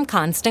comes from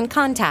Constant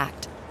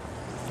Contact.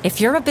 If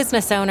you're a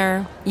business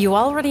owner, you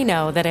already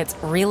know that it's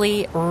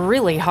really,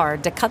 really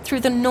hard to cut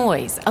through the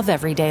noise of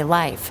everyday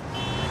life.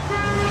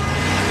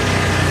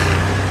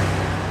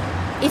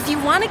 If you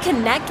want to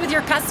connect with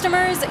your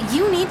customers,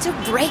 you need to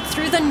break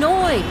through the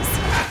noise.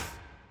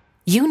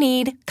 You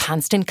need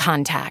Constant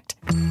Contact.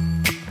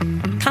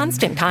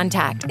 Constant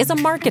Contact is a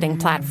marketing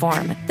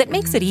platform that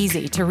makes it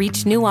easy to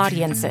reach new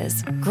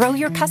audiences, grow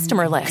your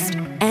customer list,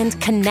 and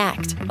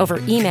connect over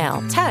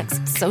email,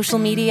 text, social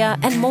media,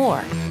 and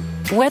more.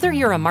 Whether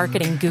you're a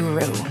marketing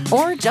guru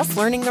or just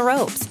learning the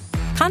ropes,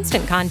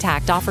 Constant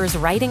Contact offers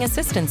writing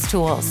assistance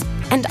tools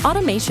and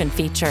automation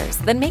features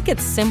that make it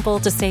simple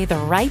to say the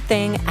right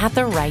thing at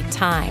the right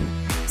time.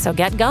 So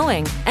get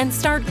going and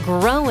start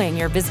growing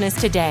your business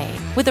today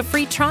with a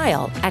free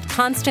trial at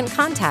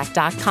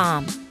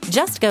ConstantContact.com.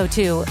 Just go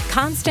to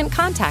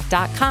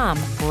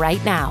ConstantContact.com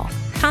right now.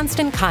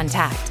 Constant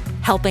Contact,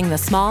 helping the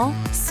small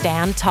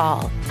stand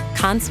tall.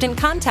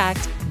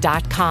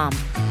 ConstantContact.com.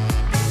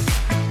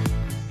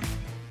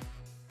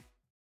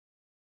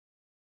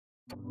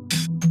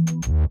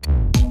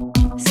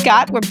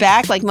 Scott, we're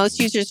back. Like most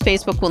users,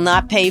 Facebook will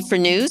not pay for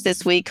news.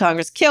 This week,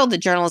 Congress killed the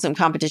Journalism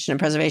Competition and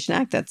Preservation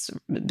Act that's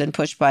been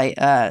pushed by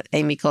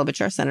Senator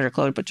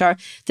Klobuchar.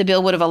 The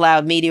bill would have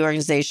allowed media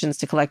organizations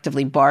to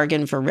collectively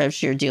bargain for rev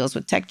share deals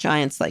with tech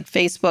giants like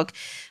Facebook.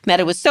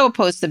 Meta was so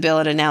opposed to the bill,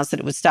 it announced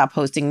that it would stop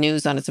hosting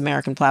news on its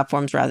American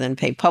platforms rather than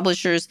pay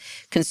publishers.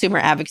 Consumer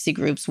advocacy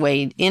groups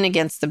weighed in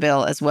against the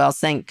bill as well,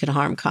 saying it could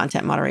harm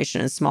content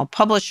moderation and small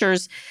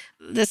publishers.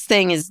 This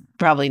thing is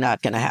probably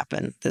not going to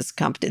happen. This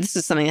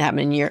is something that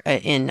happened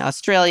in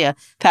Australia,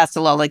 passed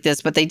a law like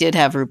this, but they did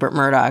have Rupert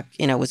Murdoch,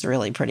 was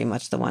really pretty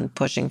much the one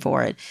pushing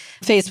for it.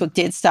 Facebook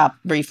did stop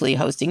briefly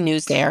hosting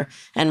news there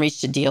and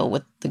reached a deal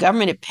with the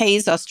government. It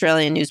pays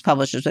Australian news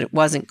publishers, but it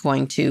wasn't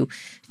going to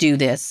do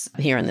this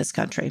here in this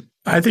country.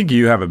 I think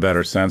you have a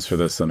better sense for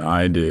this than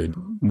I do.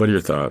 What are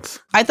your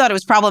thoughts? I thought it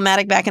was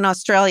problematic back in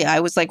Australia.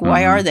 I was like,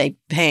 why are they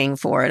paying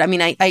for it? I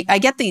mean, I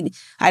get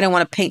I don't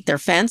want to paint their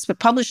fence, but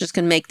publishers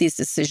can make these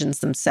decisions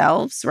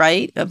themselves,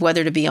 right? Of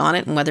whether to be on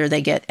it and whether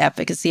they get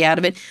efficacy out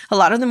of it. A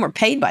lot of them were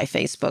paid by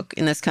Facebook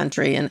in this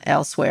country and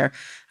elsewhere.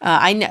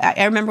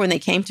 I remember when they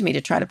came to me to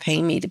try to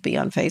pay me to be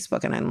on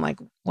Facebook, and I'm like,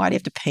 why do you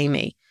have to pay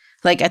me?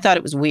 Like, I thought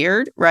it was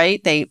weird,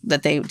 right?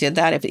 That they did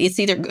that. If it's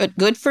either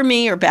good for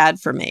me or bad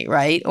for me,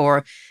 right?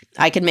 Or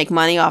I can make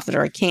money off it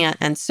or I can't.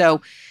 And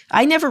so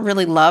I never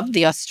really loved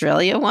the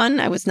Australia one.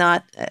 I was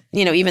not,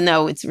 even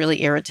though it's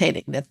really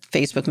irritating that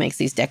Facebook makes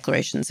these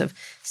declarations of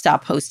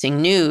stop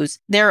hosting news.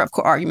 Their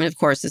argument, of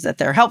course, is that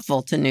they're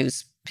helpful to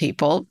news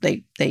people.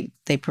 They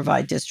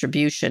provide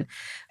distribution.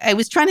 I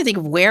was trying to think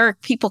of where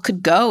people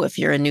could go if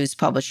you're a news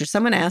publisher.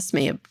 Someone asked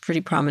me, a pretty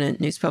prominent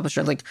news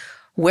publisher, like,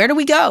 where do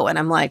we go? And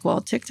I'm like,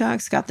 well,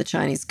 TikTok's got the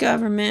Chinese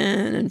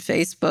government and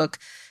Facebook,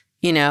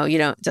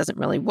 it doesn't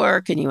really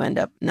work and you end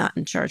up not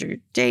in charge of your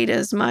data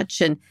as much.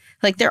 And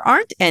like, there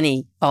aren't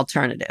any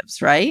alternatives,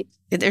 right?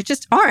 There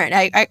just aren't.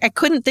 I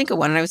couldn't think of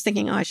one. And I was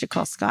thinking, I should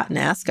call Scott and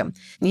ask him.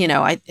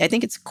 I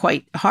think it's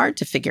quite hard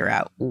to figure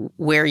out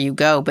where you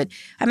go, but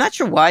I'm not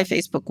sure why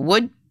Facebook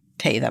would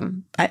pay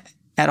them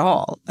at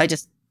all. I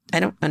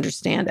don't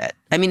understand it.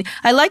 I mean,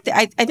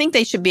 I think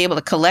they should be able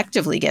to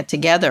collectively get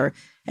together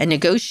and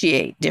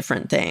negotiate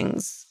different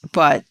things,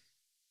 but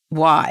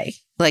why?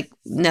 Like,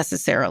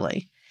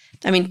 necessarily?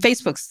 I mean,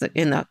 Facebook's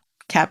in the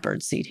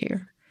catbird seat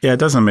here. Yeah, it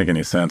doesn't make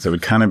any sense. It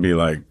would kind of be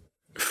like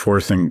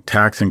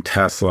taxing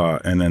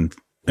Tesla and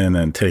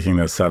then taking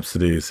those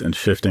subsidies and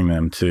shifting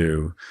them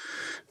to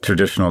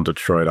traditional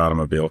Detroit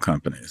automobile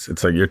companies.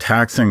 It's like you're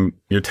taxing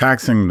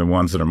the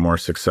ones that are more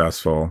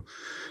successful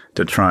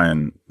to try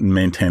and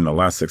maintain the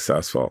less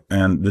successful.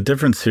 And the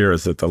difference here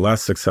is that the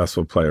less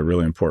successful play a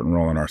really important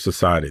role in our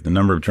society. The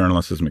number of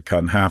journalists has been cut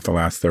in half the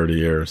last 30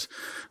 years.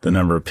 The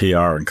number of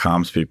PR and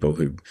comms people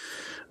who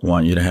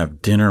want you to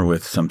have dinner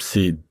with some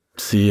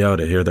CEO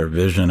to hear their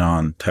vision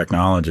on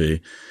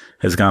technology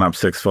has gone up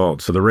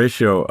sixfold. So the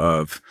ratio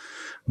of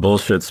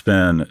bullshit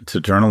spin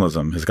to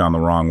journalism has gone the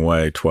wrong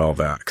way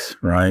 12x,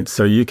 right?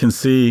 So you can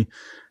see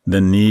the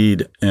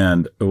need,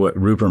 and what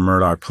Rupert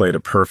Murdoch played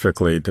it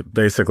perfectly to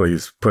basically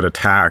put a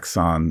tax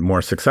on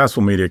more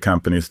successful media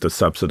companies to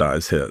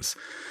subsidize his.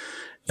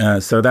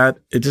 So that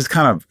it just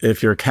kind of,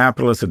 if you're a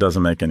capitalist, it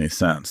doesn't make any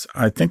sense.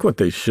 I think what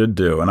they should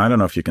do, and I don't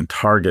know if you can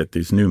target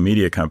these new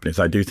media companies,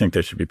 I do think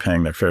they should be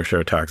paying their fair share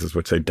of taxes,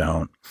 which they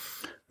don't.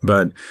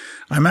 But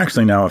I'm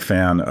actually now a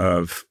fan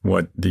of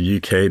what the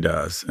UK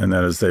does, and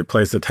that is they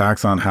place a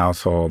tax on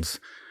households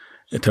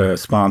to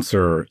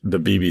sponsor the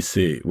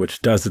BBC,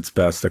 which does its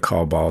best to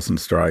call balls and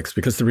strikes.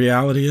 Because the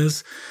reality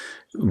is,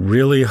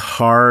 really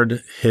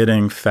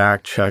hard-hitting,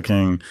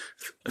 fact-checked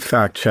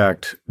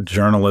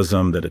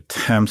journalism that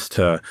attempts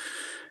to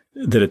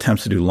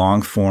do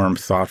long-form,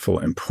 thoughtful,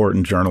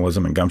 important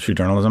journalism and gumshoe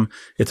journalism,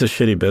 it's a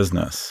shitty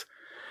business.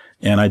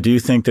 And I do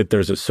think that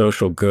there's a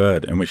social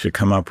good, and we should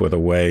come up with a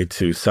way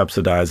to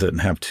subsidize it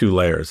and have two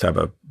layers, have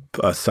a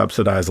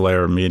subsidized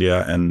layer of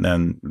media and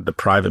then the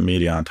private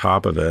media on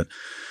top of it.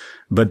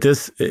 But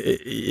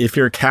if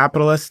you're a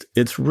capitalist,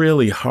 it's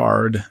really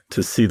hard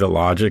to see the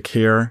logic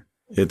here.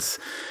 It's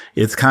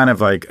kind of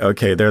like,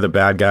 okay, they're the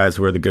bad guys,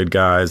 we're the good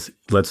guys.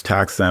 Let's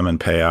tax them and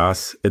pay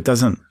us. I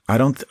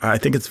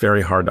think it's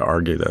very hard to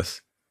argue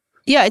this.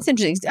 Yeah, it's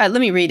interesting. Let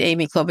me read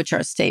Amy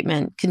Klobuchar's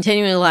statement,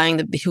 continuing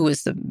allowing who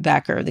was the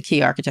backer, the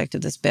key architect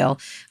of this bill.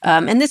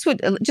 And this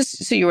would,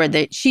 just so you were,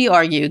 that she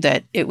argued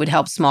that it would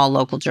help small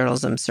local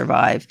journalism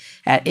survive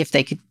if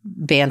they could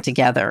band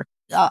together.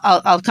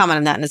 I'll comment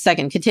on that in a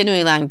second.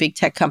 Continuing allowing big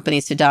tech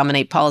companies to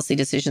dominate policy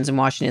decisions in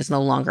Washington is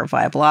no longer a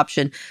viable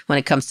option when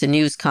it comes to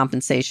news,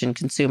 compensation,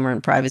 consumer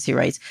and privacy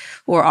rights,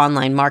 or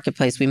online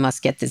marketplace. We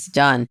must get this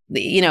done.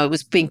 It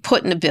was being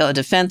put in a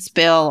defense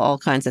bill, all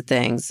kinds of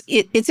things.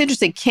 It's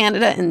interesting.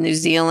 Canada and New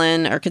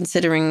Zealand are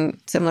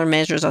considering similar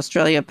measures.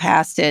 Australia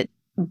passed it.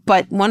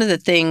 But one of the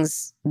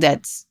things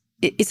that's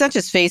it's not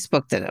just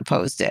Facebook that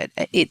opposed it.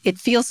 It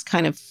feels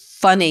kind of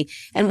funny.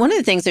 And one of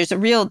the things, there's a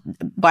real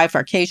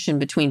bifurcation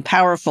between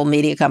powerful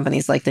media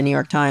companies like the New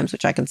York Times,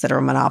 which I consider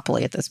a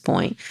monopoly at this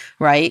point,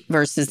 right,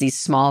 versus these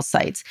small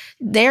sites.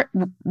 They'll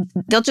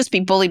just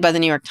be bullied by the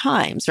New York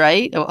Times,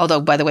 right? Although,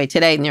 by the way,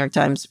 today, New York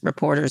Times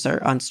reporters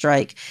are on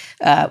strike,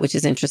 which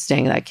is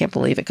interesting. I can't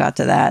believe it got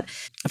to that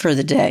for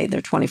the day.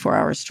 Their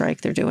 24-hour strike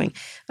they're doing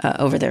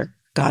over their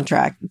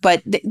contract.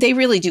 But they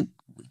really do.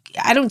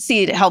 I don't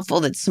see it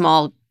helpful that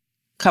small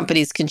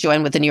companies can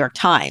join with the New York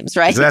Times,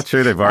 right? Is that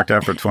true? They've worked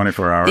out for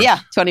 24 hours?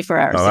 Yeah, 24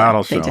 hours. Oh,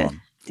 that'll show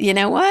them. You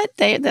know what?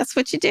 That's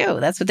what you do.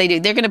 That's what they do.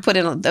 They're going to put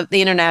in,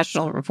 the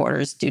international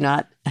reporters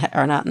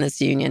are not in this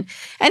union.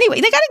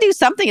 Anyway, they got to do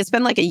something. It's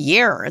been like a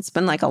year. It's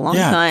been like a long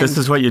time. This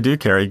is what you do,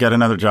 Carrie. You get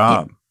another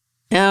job.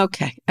 Yeah.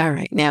 Okay. All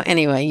right. Now,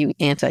 anyway, you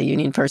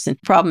anti-union person.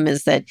 Problem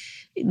is that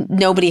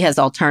nobody has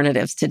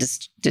alternatives to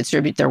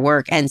distribute their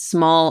work, and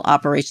small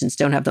operations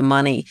don't have the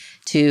money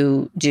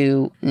to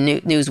do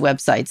news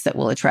websites that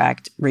will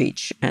attract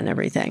reach and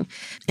everything.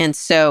 And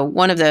so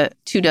one of the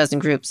 24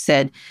 groups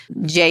said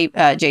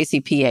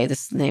JCPA,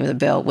 this is the name of the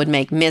bill, would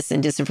make mis-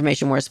 and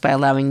disinformation worse by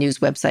allowing news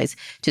websites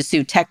to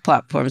sue tech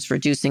platforms for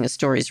reducing a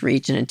story's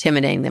reach and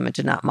intimidating them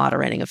into not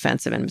moderating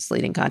offensive and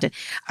misleading content.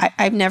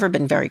 I've never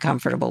been very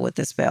comfortable with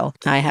this bill.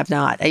 I have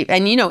not.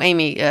 And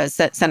Amy,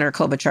 Senator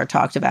Klobuchar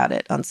talked about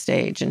it on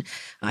stage, and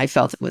I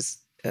felt it was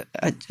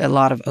a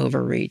lot of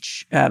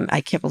overreach.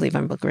 I can't believe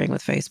I'm agreeing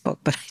with Facebook,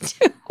 but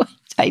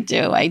I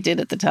do. I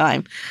did at the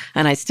time,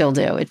 and I still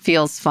do. It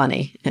feels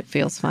funny.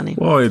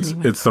 Well,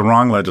 it's the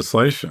wrong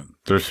legislation.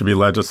 There should be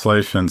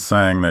legislation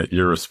saying that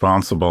you're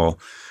responsible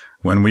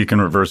when we can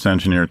reverse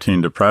engineer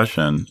teen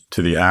depression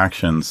to the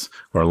actions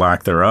or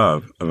lack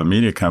thereof of a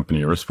media company.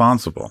 You're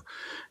responsible.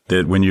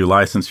 That when you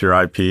license your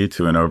IP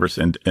to and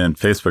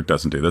Facebook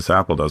doesn't do this,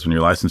 Apple does, when you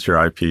license your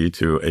IP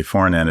to a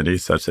foreign entity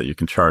such that you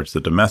can charge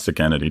the domestic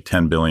entity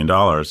 $10 billion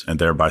and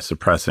thereby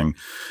suppressing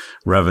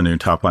revenue,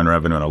 top-line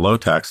revenue in a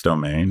low-tax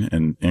domain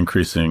and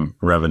increasing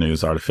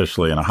revenues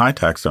artificially in a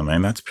high-tax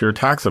domain, that's pure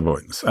tax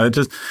avoidance.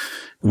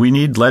 We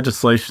need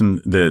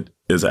legislation that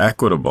is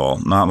equitable,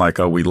 not like,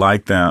 oh, we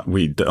like them,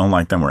 we don't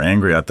like them, we're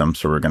angry at them,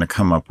 so we're going to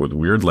come up with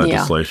weird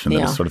legislation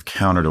that is sort of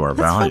counter to our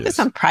values. Let's focus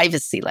on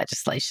privacy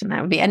legislation.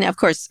 That would be, and of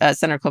course,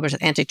 Senator Klobuchar's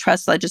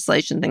antitrust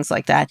legislation, things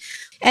like that.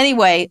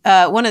 Anyway,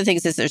 one of the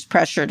things is there's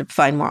pressure to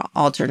find more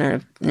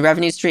alternative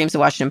revenue streams. The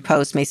Washington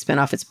Post may spin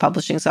off its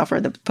publishing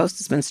software. The Post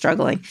has been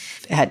struggling,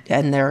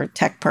 and their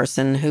tech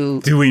person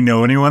who... Do we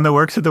know anyone that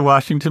works at the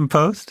Washington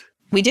Post?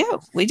 We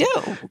do.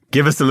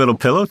 Give us a little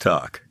pillow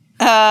talk.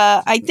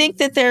 I think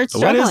that they're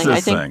struggling. What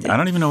is this thing? I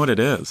don't even know what it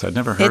is. I've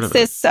never heard of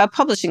it. It's this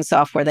publishing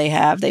software they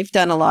have. They've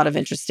done a lot of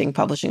interesting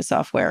publishing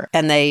software.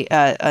 And they,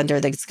 under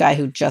this guy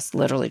who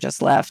literally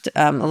just left,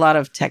 a lot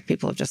of tech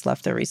people have just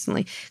left there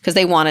recently because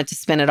they wanted to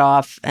spin it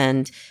off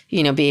and,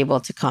 be able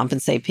to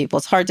compensate people.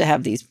 It's hard to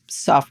have these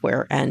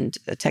software and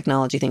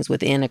technology things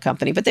within a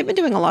company, but they've been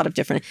doing a lot of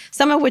different,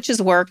 some of which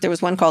has worked. There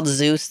was one called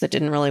Zeus that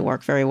didn't really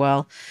work very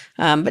well.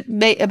 But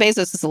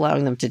Bezos is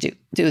allowing them to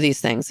do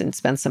these things and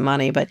spend some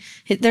money, but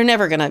they're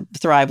never going to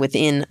thrive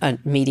within a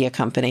media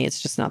company. It's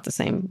just not the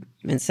same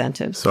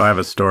incentives. So I have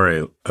a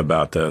story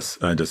about this.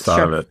 I just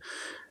thought of it.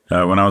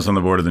 When I was on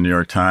the board of the New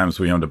York Times,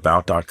 we owned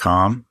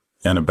About.com,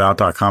 and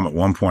About.com at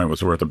one point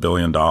was worth $1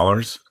 billion.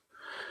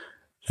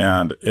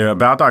 And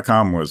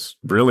About.com was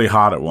really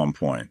hot at one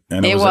point.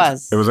 And it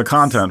was a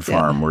content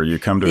farm where you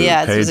come to pages.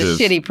 Yeah, it was a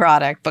shitty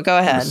product, but go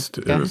ahead.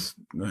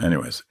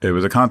 It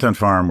was a content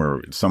farm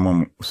where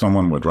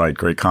someone would write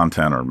great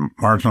content or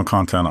marginal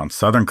content on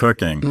Southern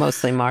cooking.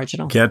 Mostly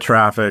marginal. Get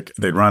traffic.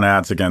 They'd run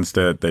ads against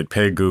it. They'd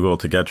pay Google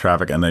to get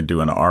traffic, and they'd do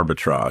an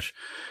arbitrage.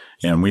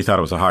 And we thought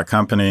it was a hot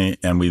company,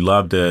 and we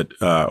loved it,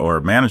 or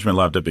management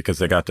loved it because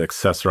they got to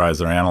accessorize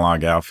their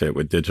analog outfit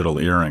with digital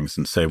earrings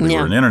and say we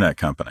were an internet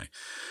company.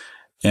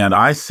 And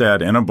I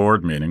said in a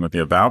board meeting with the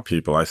About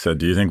people, I said,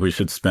 do you think we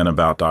should spin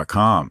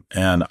About.com?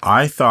 And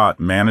I thought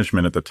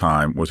management at the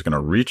time was going to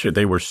reach it.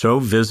 They were so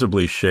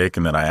visibly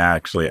shaken that I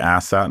actually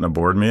asked that in a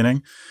board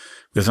meeting.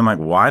 Because I'm like,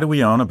 why do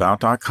we own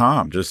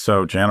About.com? Just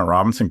so Janet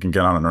Robinson can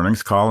get on an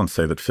earnings call and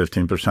say that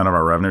 15% of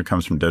our revenue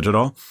comes from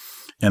digital?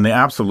 And they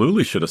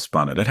absolutely should have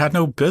spun it. It had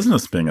no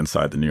business being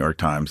inside the New York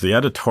Times. The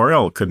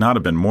editorial could not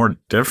have been more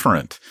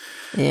different.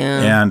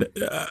 Yeah. And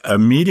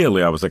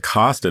immediately I was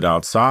accosted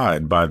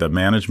outside by the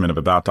management of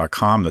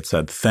About.com that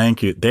said,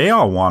 thank you. They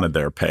all wanted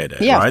their payday,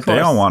 right?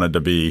 They all wanted to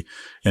be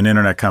an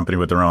internet company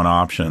with their own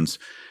options.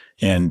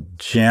 And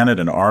Janet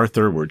and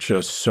Arthur were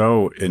just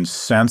so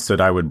incensed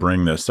that I would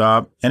bring this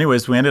up.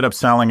 Anyways, we ended up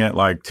selling it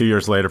like 2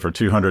 years later for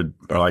 $200,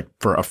 or like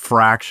for a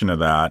fraction of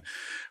that.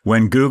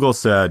 When Google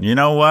said, you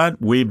know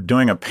what, we're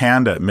doing a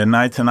Panda at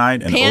midnight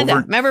tonight. And Panda,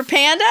 remember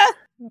Panda?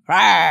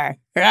 Rawr, rawr.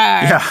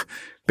 Yeah.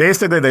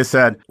 Basically, they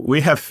said,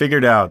 we have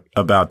figured out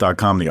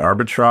About.com, the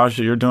arbitrage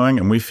that you're doing,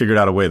 and we figured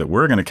out a way that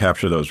we're going to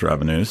capture those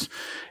revenues.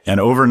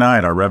 And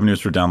overnight, our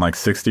revenues were down like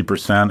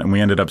 60%, and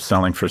we ended up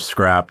selling for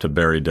scrap to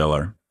Barry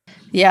Diller.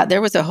 Yeah,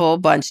 there was a whole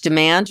bunch.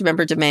 Demand,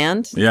 remember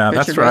Demand? Yeah,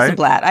 Richard that's right.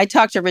 Rosenblatt. I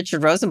talked to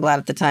Richard Rosenblatt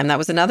at the time. That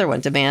was another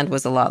one. Demand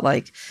was a lot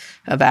like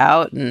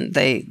About, and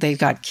they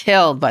got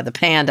killed by the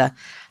Panda.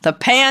 The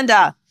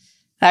Panda!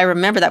 I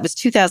remember that was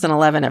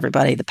 2011,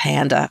 everybody, the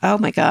Panda. Oh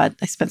my God,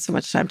 I spent so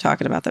much time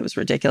talking about that. It was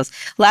ridiculous.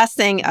 Last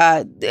thing,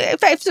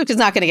 Facebook is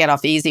not going to get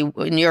off easy.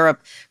 In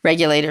Europe,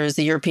 regulators,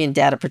 the European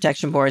Data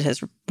Protection Board has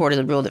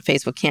reportedly ruled that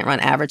Facebook can't run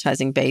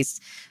advertising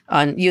based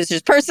on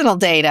users' personal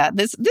data.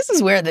 This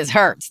is where this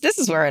hurts. This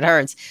is where it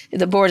hurts.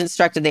 The board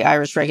instructed the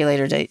Irish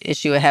regulator to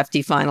issue a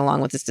hefty fine along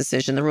with this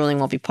decision. The ruling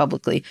won't be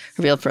publicly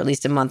revealed for at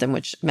least a month, in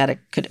which Meta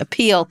could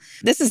appeal.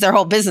 This is their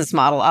whole business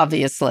model,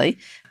 obviously.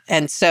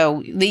 And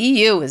so the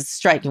EU is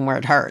striking where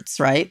it hurts,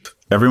 right?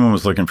 Everyone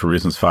was looking for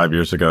reasons 5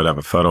 years ago to have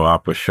a photo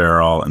op with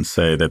Cheryl and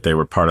say that they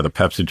were part of the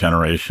Pepsi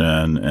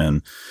generation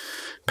and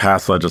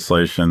pass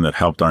legislation that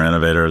helped our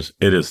innovators.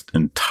 It is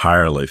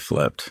entirely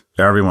flipped.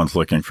 Everyone's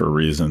looking for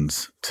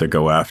reasons to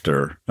go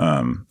after,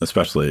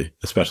 especially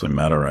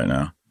Meta right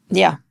now.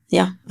 Yeah,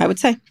 I would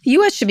say. The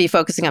U.S. should be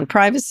focusing on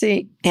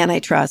privacy,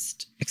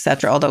 antitrust, et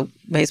cetera, although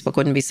Facebook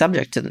wouldn't be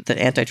subject to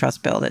the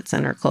antitrust bill that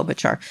Senator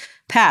Klobuchar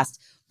passed.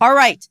 All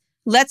right.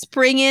 Let's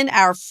bring in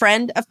our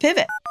friend of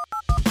Pivot.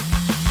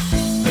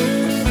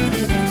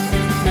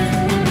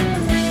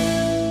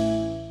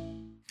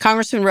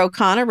 Congressman Ro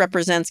Khanna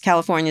represents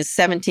California's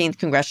 17th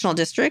congressional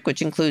district,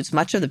 which includes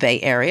much of the Bay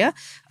Area.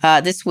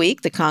 This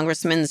week, the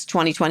congressman's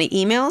 2020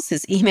 emails,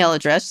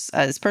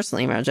 his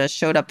personal email address,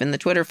 showed up in the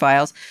Twitter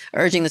files,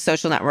 urging the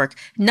social network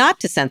not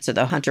to censor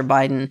the Hunter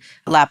Biden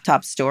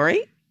laptop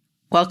story.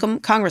 Welcome,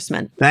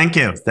 Congressman. Thank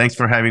you. Thanks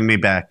for having me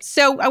back.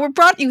 So we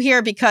brought you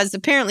here because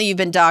apparently you've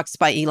been doxxed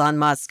by Elon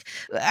Musk.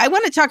 I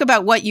want to talk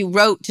about what you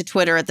wrote to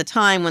Twitter at the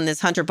time when this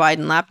Hunter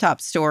Biden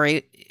laptop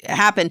story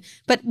happened.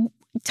 But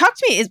talk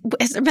to me,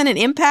 has there been an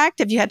impact?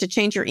 Have you had to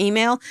change your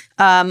email?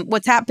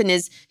 What's happened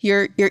is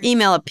your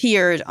email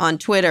appeared on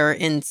Twitter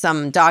in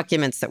some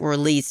documents that were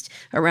released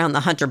around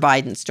the Hunter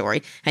Biden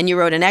story. And you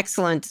wrote an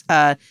excellent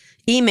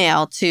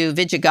email to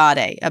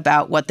Vijay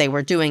about what they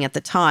were doing at the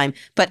time.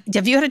 But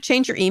have you had to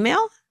change your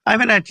email? I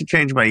haven't had to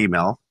change my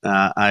email.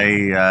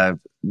 I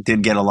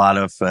did get a lot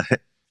of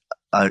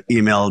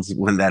emails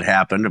when that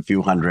happened, a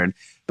few hundred,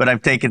 but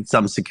I've taken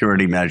some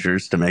security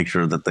measures to make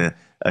sure that the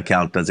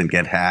account doesn't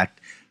get hacked.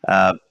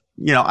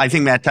 I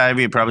think Matt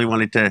Taibbi probably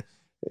wanted to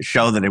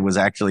show that it was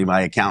actually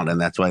my account,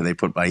 and that's why they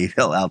put my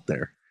email out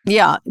there.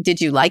 Yeah. Did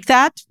you like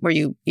that? Were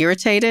you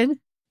irritated?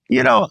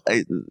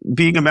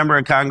 Being a member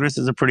of Congress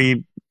is a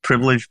pretty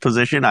privileged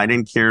position. I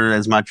didn't care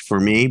as much for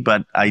me,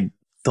 but I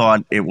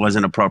thought it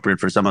wasn't appropriate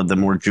for some of the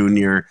more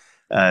junior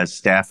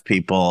staff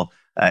people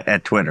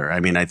at Twitter.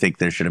 I mean, I think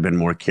there should have been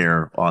more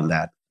care on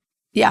that.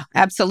 Yeah,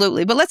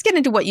 absolutely. But let's get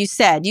into what you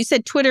said. You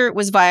said Twitter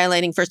was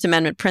violating First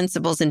Amendment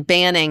principles and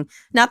banning,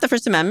 not the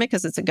First Amendment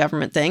because it's a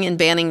government thing, and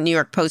banning New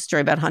York Post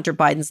story about Hunter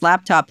Biden's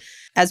laptop.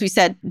 As we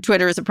said,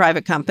 Twitter is a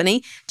private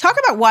company. Talk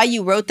about why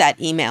you wrote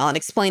that email and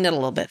explain it a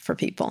little bit for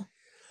people.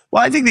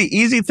 Well, I think the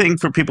easy thing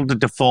for people to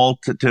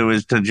default to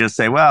is to just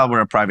say, well, we're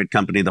a private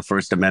company. The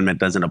First Amendment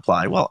doesn't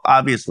apply. Well,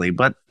 obviously,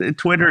 but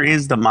Twitter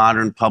is the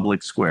modern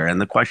public square.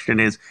 And the question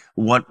is,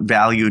 what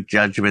value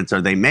judgments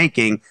are they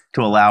making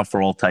to allow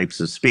for all types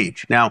of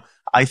speech? Now,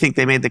 I think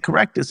they made the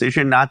correct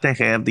decision not to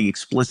have the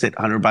explicit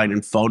Hunter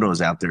Biden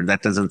photos out there.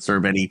 That doesn't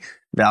serve any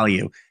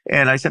value.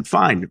 And I said,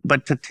 fine.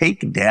 But to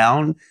take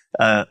down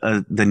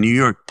the New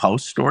York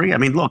Post story, I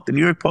mean, look, the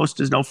New York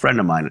Post is no friend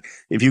of mine.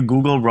 If you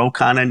Google Ro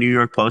Khanna New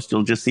York Post,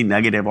 you'll just see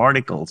negative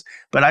articles.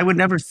 But I would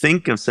never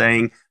think of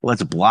saying,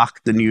 let's block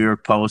the New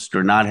York Post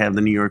or not have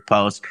the New York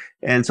Post.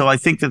 And so I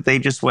think that they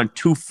just went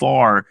too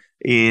far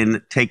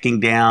in taking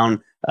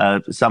down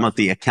some of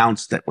the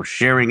accounts that were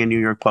sharing a New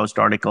York Post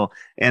article.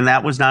 And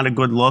that was not a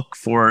good look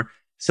for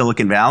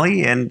Silicon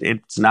Valley. And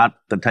it's not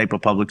the type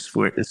of public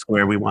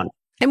square we want.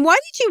 And why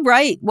did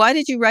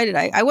you write it?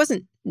 I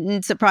wasn't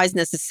surprised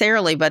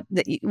necessarily, but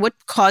what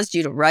caused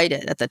you to write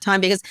it at the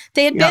time? Because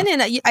they had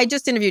been I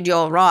just interviewed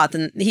Joel Roth,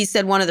 and he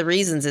said one of the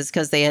reasons is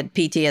because they had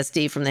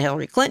PTSD from the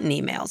Hillary Clinton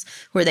emails,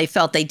 where they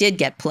felt they did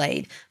get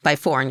played by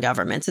foreign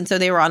governments. And so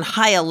they were on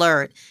high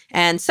alert.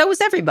 And so was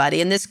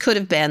everybody. And this could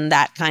have been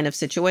that kind of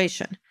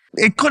situation.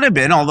 It could have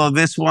been, although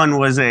this one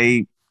was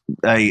a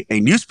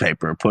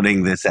newspaper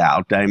putting this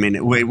out. I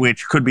mean,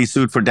 which could be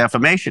sued for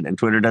defamation, and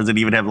Twitter doesn't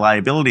even have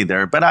liability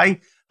there. But I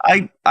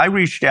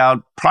reached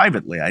out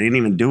privately. I didn't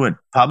even do it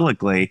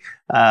publicly.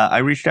 I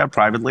reached out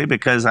privately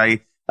because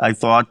I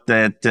thought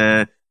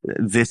that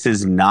this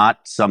is not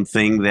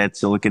something that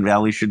Silicon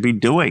Valley should be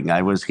doing.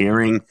 I was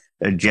hearing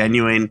a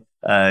genuine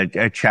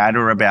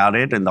chatter about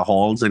it in the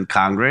halls in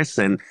Congress,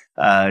 and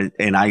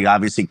I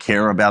obviously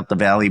care about the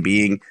Valley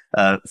being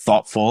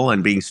thoughtful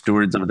and being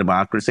stewards of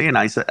democracy. And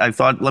I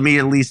thought, let me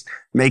at least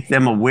make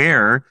them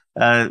aware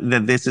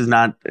that this is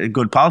not a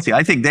good policy.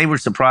 I think they were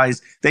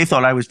surprised. They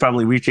thought I was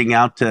probably reaching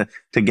out to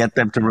get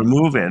them to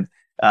remove it.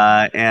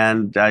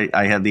 And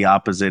I had the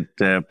opposite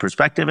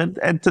perspective.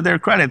 And to their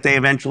credit, they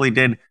eventually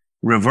did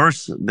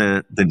reverse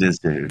the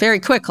decision. Very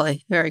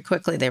quickly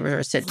they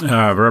reversed it.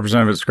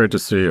 Representative, it's great to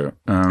see you.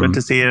 Good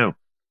to see you.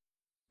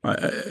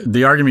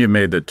 The argument you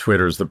made that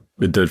Twitter's the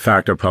de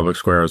facto public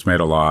square has made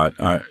a lot.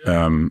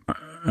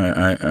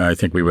 I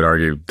think we would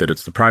argue that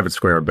it's the private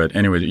square. But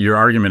anyway, your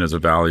argument is a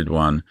valid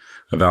one.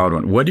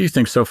 What do you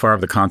think so far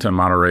of the content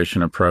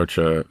moderation approach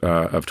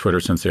of Twitter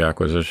since the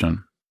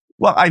acquisition?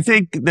 Well, I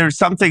think there's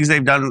some things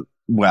they've done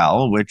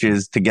well, which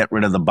is to get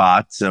rid of the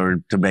bots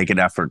or to make an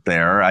effort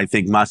there. I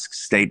think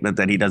Musk's statement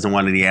that he doesn't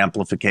want any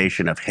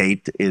amplification of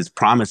hate is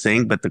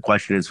promising, but the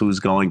question is who's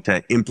going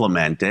to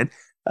implement it.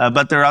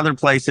 But there are other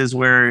places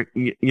where,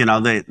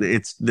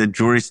 it's the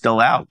jury's still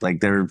out. Like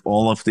there are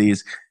all of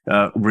these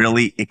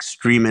really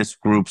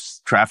extremist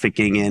groups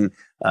trafficking in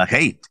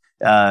hate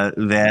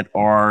that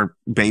are,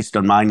 based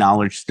on my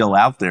knowledge, still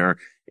out there.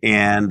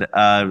 And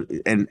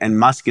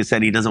Musk has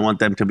said he doesn't want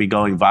them to be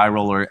going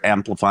viral or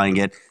amplifying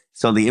it.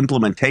 So the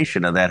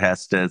implementation of that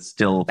has to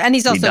still And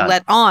he's also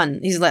be done.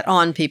 he's let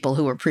on people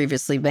who were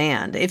previously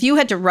banned. If you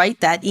had to write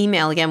that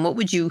email again, what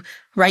would you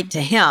write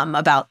to him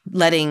about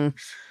letting,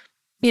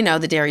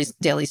 the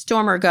Daily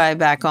Stormer guy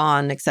back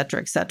on, et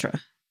cetera, et cetera?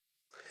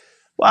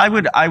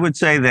 Well, I would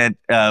say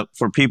that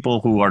for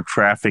people who are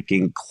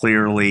trafficking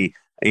clearly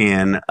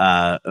in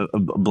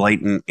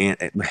blatant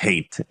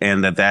hate,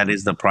 and that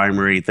is the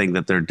primary thing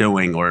that they're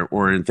doing,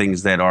 or in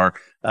things that are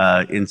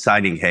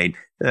inciting hate,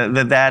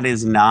 that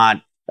is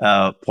not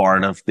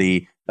part of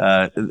the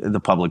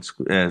public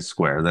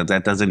square.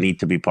 That doesn't need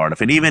to be part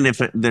of it. Even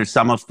if there's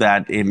some of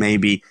that, it may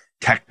be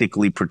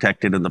technically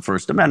protected in the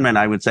First Amendment.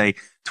 I would say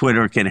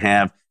Twitter can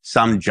have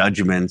some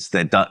judgments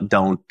that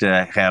don't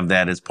have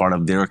that as part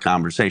of their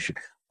conversation.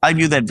 I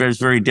view that as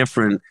very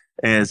different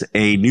as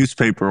a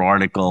newspaper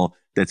article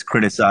that's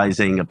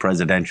criticizing a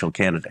presidential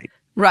candidate.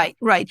 Right.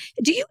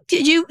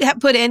 Did you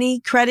put any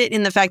credit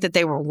in the fact that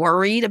they were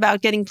worried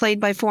about getting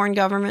played by foreign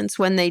governments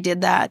when they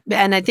did that?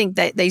 And I think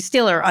that they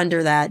still are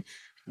under that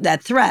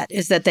threat,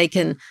 is that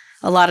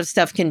a lot of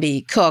stuff can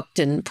be cooked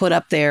and put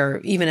up there,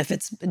 even if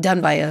it's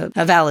done by a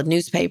valid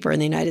newspaper in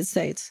the United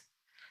States.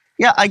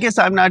 Yeah, I guess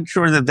I'm not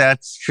sure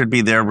that should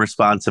be their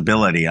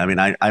responsibility. I mean,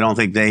 I don't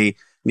think they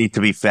need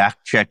to be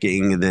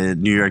fact-checking the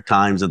New York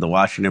Times or the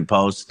Washington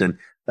Post and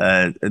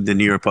the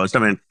New York Post. I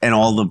mean, and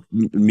all the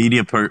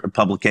media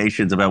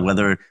publications about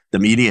whether the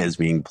media is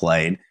being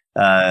played.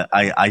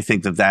 I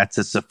think that's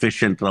a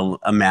sufficient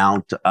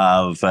amount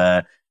of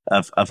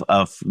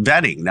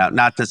vetting. Now,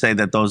 not to say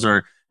that those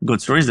are good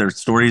stories. There are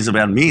stories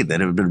about me that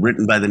have been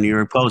written by the New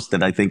York Post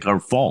that I think are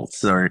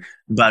false,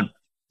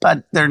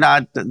 but they're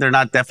not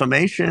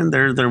defamation.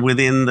 They're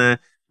within the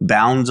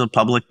bounds of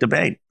public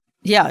debate.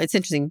 Yeah, it's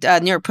interesting.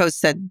 New York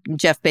Post said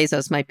Jeff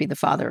Bezos might be the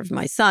father of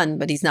my son,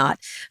 but he's not,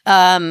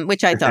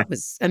 which I thought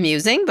was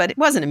amusing, but it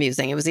wasn't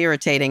amusing. It was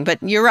irritating.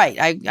 But you're right.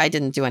 I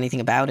didn't do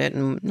anything about it,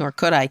 and nor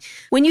could I.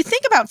 When you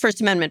think about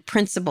First Amendment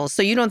principles,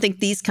 so you don't think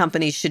these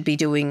companies should be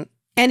doing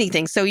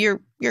anything. So you're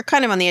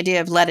kind of on the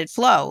idea of let it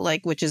flow,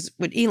 which is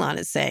what Elon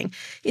is saying.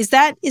 Is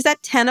that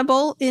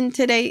tenable in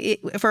today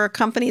for a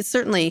company? It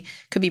certainly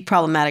could be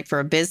problematic for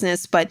a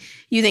business, but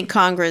you think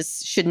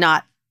Congress should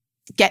not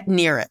get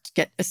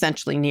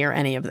essentially near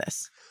any of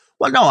this?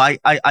 Well, no, I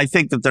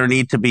think that there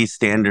need to be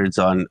standards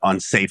on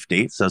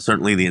safety. So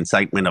certainly the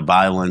incitement of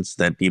violence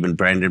that even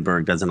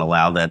Brandenburg doesn't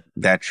allow,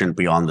 that shouldn't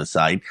be on the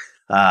site,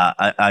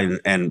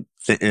 and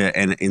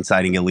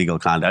inciting illegal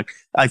conduct.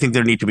 I think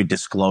there need to be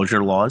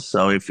disclosure laws.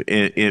 So if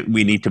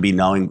we need to be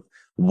knowing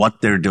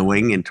what they're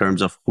doing in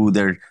terms of who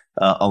they're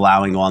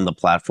allowing on the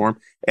platform.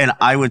 And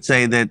I would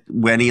say that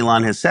when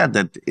Elon has said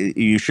that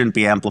you shouldn't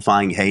be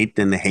amplifying hate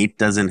and the hate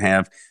doesn't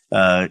have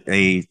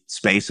a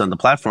space on the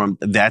platform,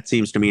 that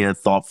seems to me a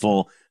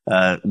thoughtful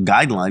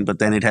guideline, but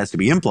then it has to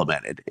be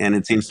implemented. And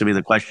it seems to me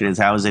the question is,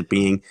 how is it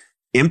being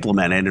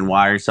implemented, and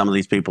why are some of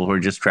these people who are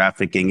just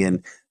trafficking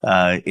in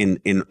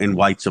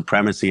white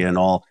supremacy and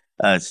all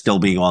still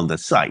being on the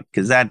site?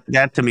 Because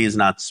that to me is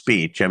not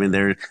speech. I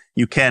mean,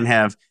 you can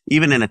have,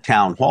 even in a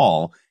town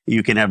hall,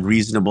 you can have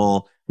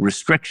reasonable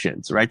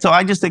restrictions, right? So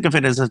I just think of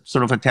it as a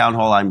sort of a town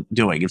hall I'm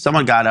doing. If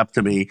someone got up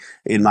to me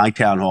in my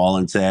town hall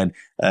and said,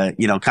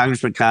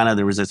 Congressman Khanna,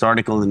 there was this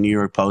article in the New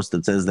York Post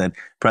that says that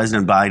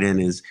President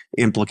Biden is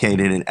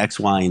implicated in X,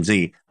 Y, and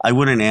Z, I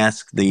wouldn't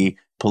ask the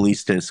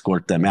police to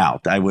escort them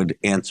out. I would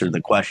answer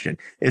the question.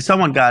 If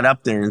someone got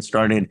up there and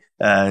started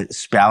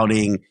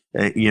spouting,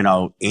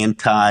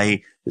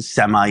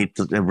 anti-Semite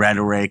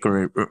rhetoric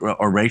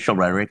or racial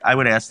rhetoric, I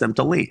would ask them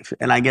to leave.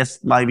 And I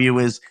guess my view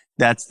is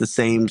that's the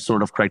same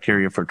sort of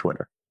criteria for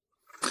Twitter.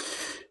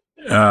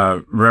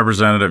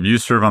 Representative, you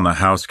serve on the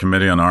House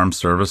Committee on Armed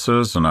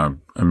Services, and I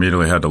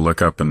immediately had to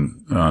look up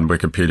on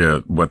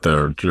Wikipedia what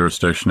their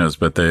jurisdiction is.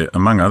 But they,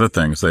 among other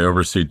things, they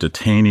oversee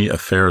detainee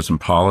affairs and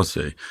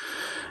policy.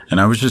 And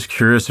I was just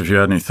curious if you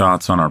had any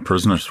thoughts on our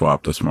prisoner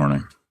swap this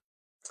morning.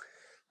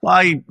 Well,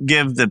 I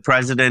give the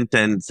president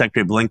and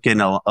Secretary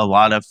Blinken a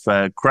lot of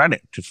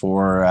credit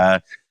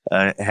for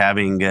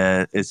having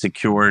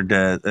secured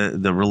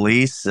the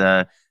release.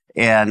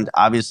 And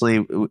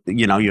obviously,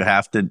 you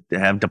have to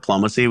have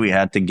diplomacy. We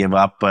had to give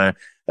up a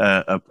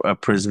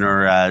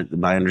prisoner.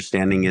 My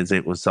understanding is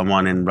it was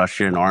someone in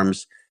Russian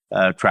arms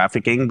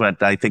trafficking,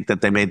 but I think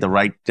that they made the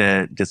right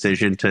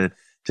decision to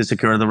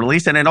secure the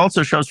release. And it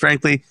also shows,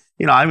 frankly,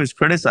 I was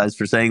criticized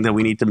for saying that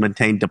we need to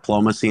maintain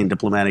diplomacy and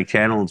diplomatic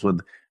channels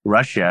with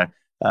Russia,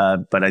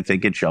 but I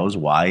think it shows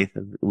why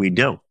we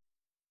do.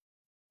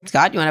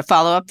 Scott, you want to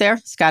follow up there?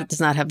 Scott does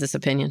not have this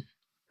opinion.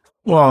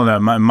 Well, no,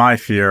 my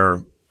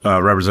fear,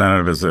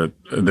 Representative, is that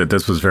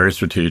this was very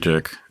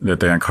strategic, that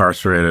they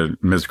incarcerated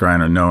Ms.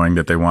 Griner knowing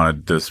that they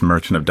wanted this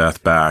merchant of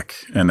death back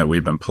and that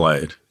we've been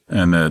played,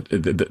 and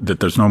that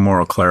there's no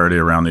moral clarity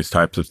around these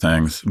types of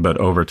things. But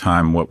over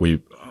time, what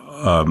we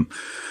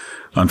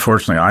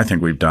unfortunately, I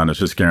think we've done is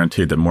just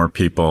guaranteed that more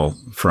people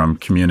from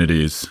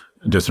communities,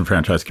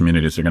 disenfranchised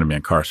communities, are going to be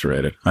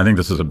incarcerated. I think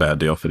this is a bad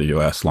deal for the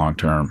U.S. long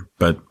term,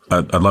 but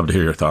I'd love to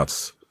hear your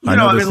thoughts. I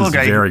know this is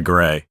very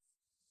gray.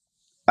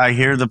 I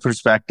hear the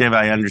perspective.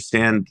 I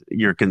understand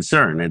your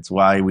concern. It's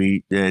why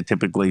we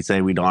typically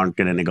say we aren't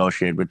going to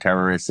negotiate with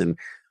terrorists and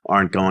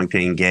aren't going to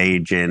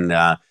engage in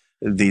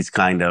these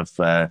kind of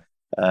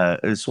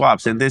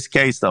swaps. In this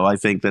case, though, I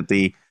think that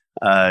the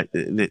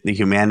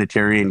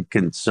humanitarian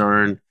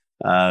concern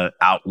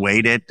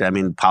outweighed it. I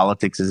mean,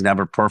 politics is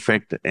never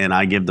perfect, and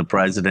I give the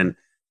president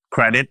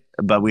credit,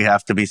 but we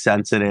have to be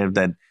sensitive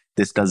that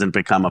this doesn't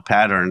become a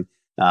pattern.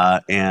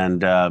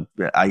 And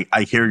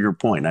I hear your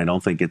point. I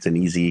don't think it's an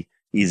easy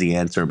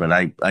answer, but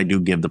I do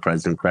give the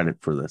president credit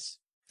for this.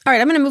 All right,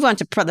 I'm going to move on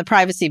to the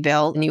privacy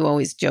bill. And you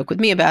always joke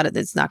with me about it that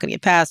it's not going to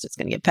get passed. It's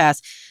going to get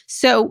passed.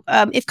 So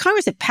if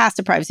Congress had passed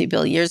a privacy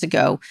bill years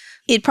ago,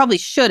 it probably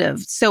should have.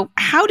 So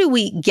how do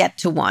we get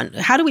to one?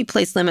 How do we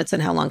place limits on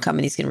how long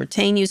companies can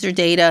retain user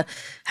data?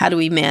 How do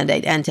we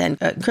mandate end-to-end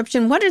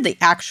encryption? What are the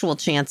actual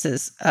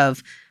chances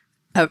of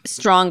a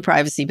strong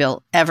privacy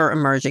bill ever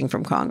emerging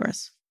from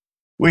Congress?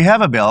 We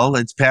have a bill.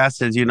 It's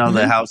passed, as you know,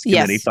 the House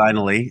committee, Yes.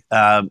 Finally.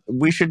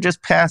 We should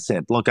just pass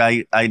it. Look,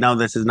 I know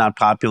this is not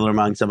popular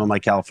among some of my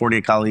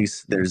California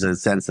colleagues. There's a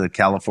sense that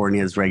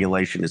California's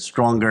regulation is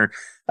stronger.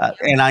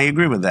 And I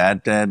agree with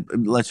that.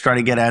 Let's try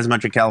to get as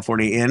much of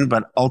California in,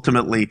 but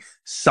ultimately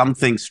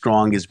something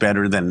strong is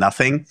better than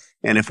nothing.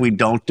 And if we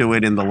don't do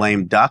it in the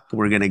lame duck,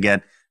 we're going to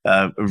get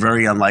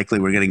very unlikely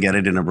we're going to get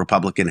it in a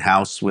Republican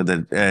House with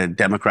a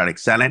Democratic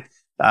Senate.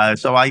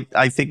 So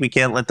I think we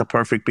can't let the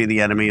perfect be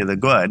the enemy of the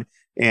good.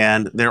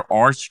 And there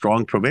are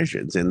strong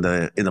provisions in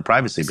the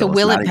privacy bill. So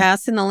will it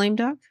pass in the lame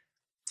duck?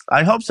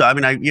 I hope so. I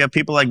mean, you have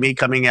people like me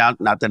coming out.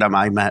 Not that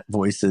my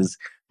voice is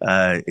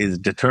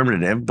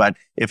determinative, but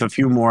if a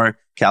few more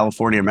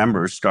California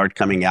members start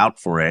coming out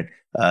for it,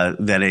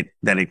 then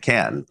it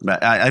can.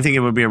 But I think it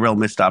would be a real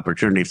missed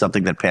opportunity if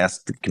something that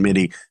passed the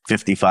committee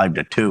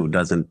 55-2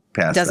 doesn't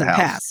pass. Doesn't the House.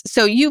 pass.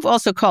 So you've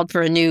also called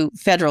for a new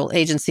federal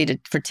agency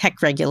for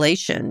tech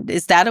regulation.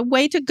 Is that a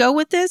way to go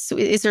with this?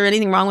 Is there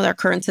anything wrong with our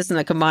current system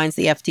that combines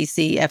the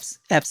FTC,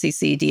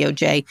 FCC,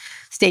 DOJ,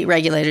 state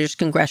regulators,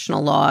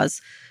 congressional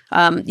laws?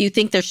 You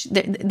think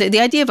the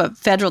idea of a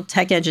federal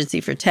tech agency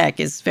for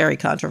tech is very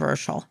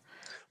controversial.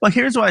 Well,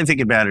 here's why I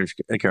think it matters,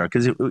 Kara,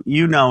 because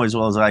you know as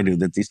well as I do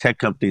that these tech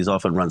companies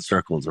often run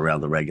circles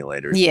around the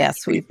regulators.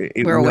 Yes, we're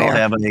aware. We'll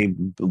have a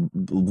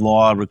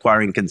law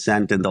requiring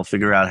consent, and they'll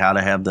figure out how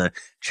to have the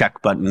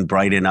check button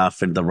bright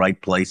enough in the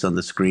right place on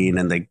the screen,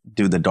 and they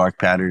do the dark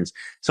patterns.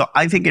 So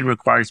I think it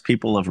requires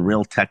people of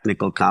real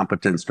technical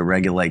competence to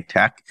regulate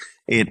tech.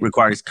 It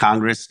requires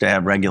Congress to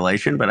have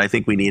regulation, but I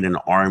think we need an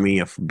army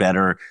of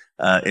better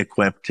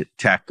equipped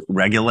tech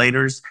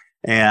regulators.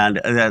 And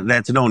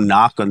that's no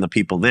knock on the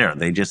people there.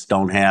 They just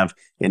don't have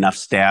enough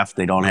staff.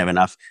 They don't have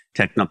enough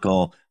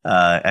technical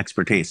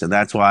expertise. And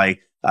that's why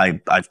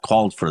I've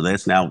called for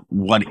this. Now,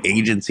 what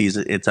agencies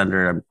it's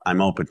under,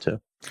 I'm open to.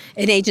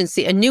 An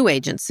agency, a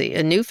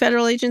new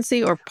federal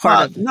agency, or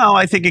part of? No,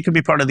 I think it could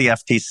be part of the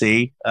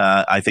FTC.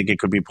 I think it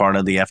could be part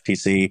of the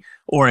FTC,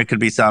 or it could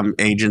be some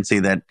agency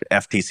that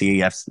that's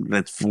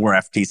for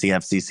FTC,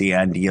 FCC,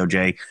 and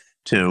DOJ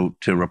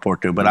to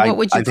report to. But what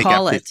would you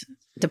call it?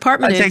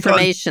 Department of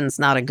Information's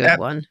not a good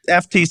one.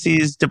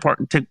 FTC's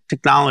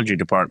technology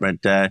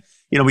department.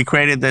 We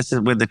created this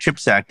with the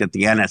CHIPS Act at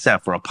the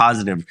NSF for a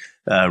positive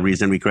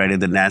reason. We created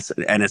the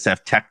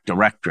NSF Tech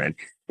Directorate,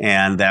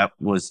 and that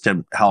was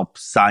to help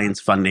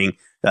science funding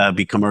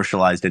be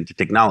commercialized into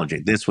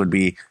technology. This would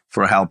be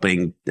for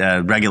helping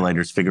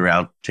regulators figure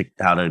out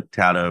how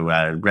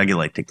to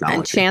regulate technology.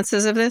 And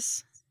chances of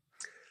this?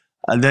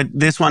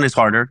 This one is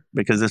harder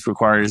because this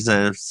requires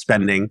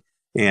spending.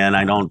 And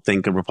I don't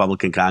think a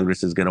Republican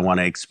Congress is going to want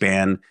to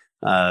expand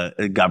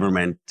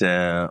government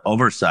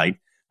oversight.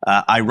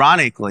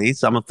 Ironically,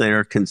 some of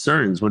their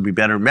concerns would be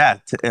better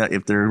met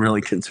if they're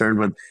really concerned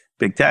with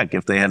big tech,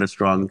 if they had a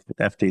strong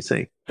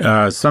FTC.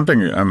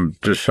 Something I'm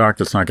just shocked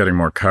it's not getting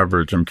more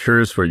coverage. I'm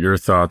curious what your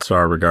thoughts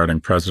are regarding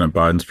President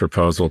Biden's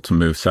proposal to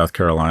move South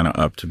Carolina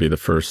up to be the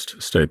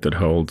first state that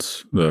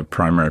holds the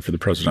primary for the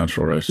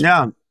presidential race.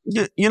 Yeah.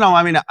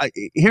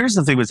 Here's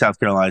the thing with South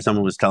Carolina.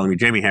 Someone was telling me,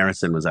 Jamie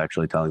Harrison was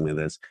actually telling me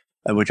this,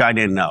 which I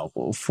didn't know.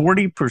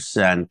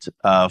 40%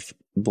 of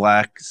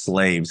Black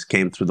slaves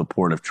came through the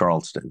port of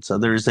Charleston. So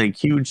there's a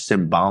huge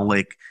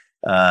symbolic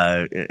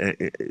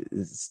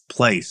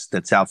place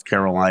that South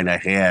Carolina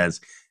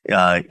has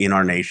in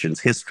our nation's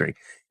history.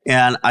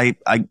 And I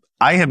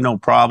have no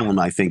problem,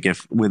 I think,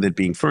 with it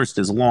being first,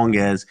 as long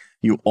as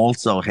you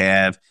also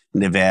have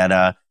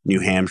Nevada, New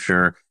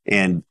Hampshire,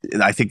 and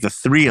I think the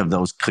three of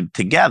those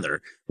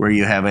together, where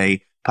you have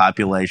a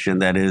population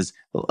that is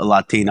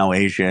Latino,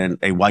 Asian,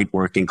 a white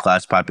working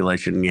class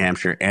population in New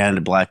Hampshire,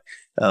 and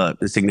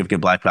a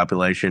significant black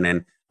population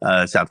in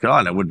South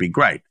Carolina would be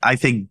great. I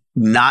think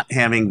not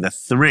having the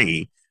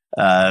three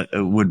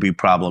would be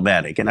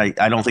problematic. And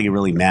I don't think it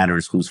really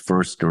matters who's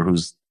first or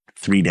who's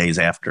 3 days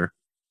after.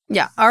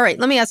 Yeah. All right.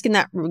 Let me ask you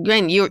that.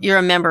 Again, you're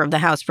a member of the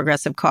House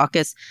Progressive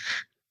Caucus.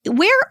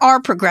 Where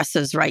are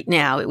progressives right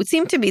now? It would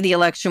seem to be the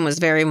election was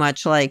very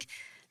much like,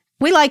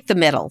 we like the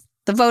middle.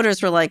 The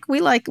voters were like,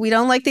 we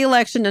don't like the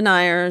election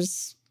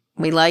deniers.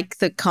 We like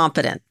the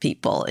competent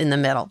people in the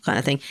middle kind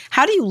of thing.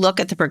 How do you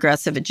look at the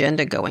progressive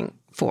agenda going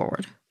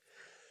forward?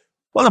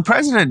 Well, the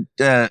president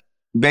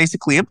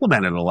basically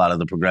implemented a lot of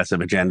the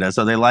progressive agenda,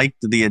 so they liked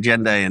the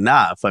agenda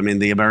enough. I mean,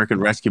 the American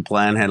Rescue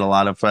Plan had a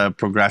lot of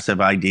progressive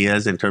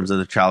ideas in terms of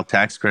the child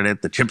tax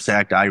credit. The CHIPS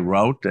Act I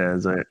wrote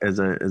as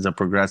a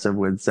progressive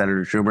with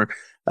Senator Schumer.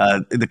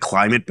 The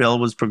climate bill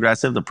was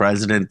progressive. The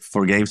president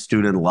forgave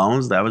student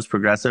loans. That was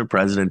progressive.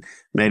 President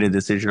made a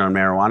decision on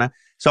marijuana.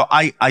 So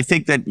I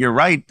think that you're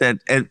right that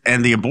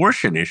and the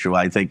abortion issue,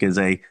 I think,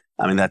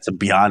 that's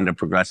beyond a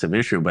progressive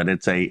issue, but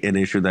it's an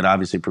issue that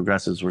obviously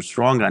progressives were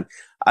strong on.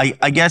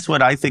 I guess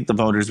what I think the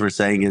voters were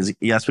saying is,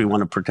 yes, we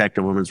want to protect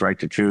a woman's right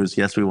to choose.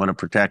 Yes, we want to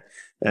protect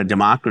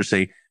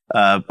democracy,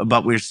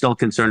 but we're still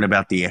concerned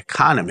about the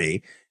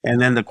economy. And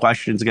then the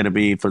question is going to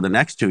be for the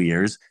next 2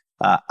 years,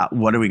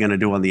 what are we going to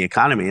do on the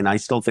economy? And I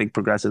still think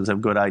progressives have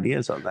good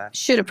ideas on that.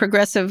 Should a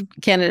progressive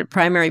candidate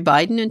primary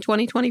Biden in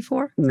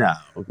 2024? No.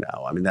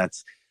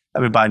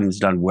 Biden's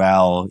done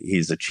well.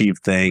 He's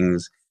achieved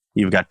things.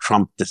 You've got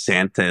Trump,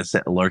 DeSantis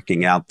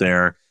lurking out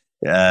there.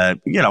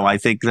 I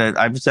think that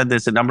I've said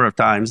this a number of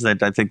times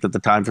that I think that the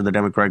time for the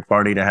Democratic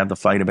Party to have the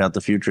fight about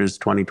the future is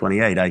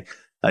 2028.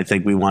 I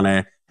think we want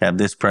to have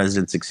this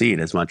president succeed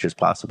as much as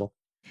possible.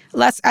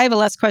 I have a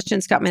last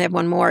question. Scott might have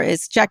one more.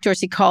 Is Jack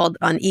Dorsey called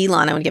on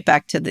Elon? I want to get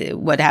back to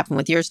what happened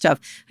with your stuff.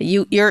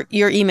 Your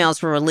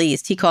emails were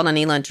released. He called on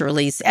Elon to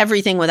release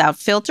everything without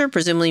filter,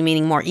 presumably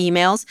meaning more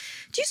emails.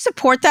 Do you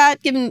support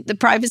that, given the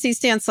privacy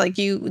stance? Like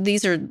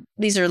these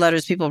are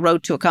letters people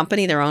wrote to a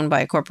company. They're owned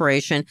by a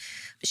corporation.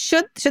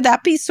 Should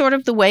that be sort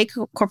of the way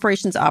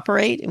corporations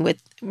operate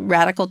with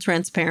radical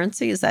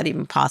transparency? Is that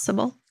even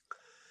possible?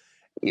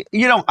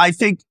 I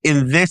think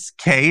in this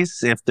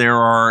case, if there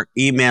are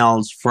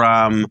emails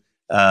from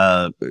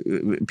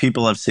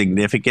people of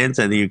significance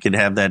and you can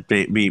have that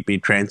be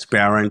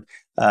transparent,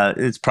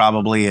 it's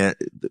probably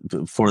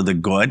for the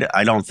good.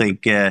 I don't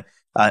think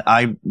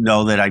I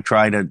know that I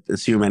try to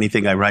assume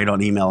anything I write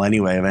on email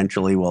anyway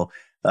eventually will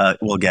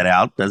get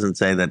out. Doesn't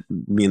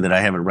mean that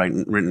I haven't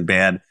written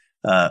bad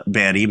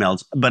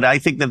emails, but I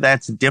think that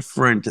that's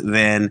different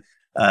than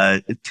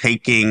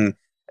taking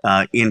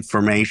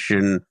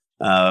information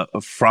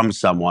from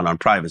someone on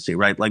privacy,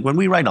 right? Like when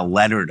we write a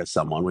letter to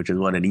someone, which is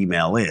what an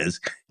email is,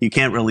 you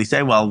can't really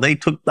say, well, they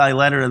took my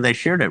letter and they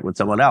shared it with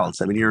someone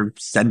else. I mean, you're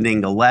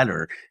sending a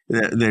letter.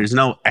 There's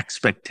no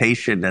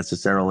expectation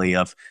necessarily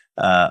of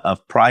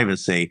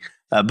privacy.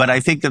 But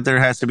I think that there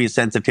has to be a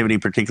sensitivity,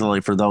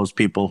 particularly for those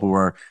people who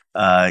are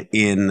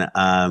in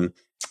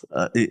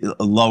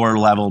lower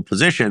level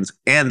positions,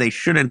 and they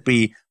shouldn't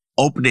be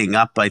opening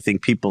up, I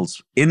think,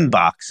 people's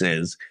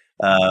inboxes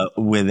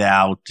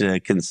without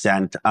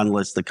consent,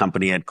 unless the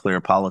company had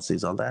clear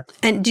policies on that.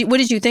 And what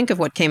did you think of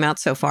what came out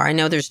so far? I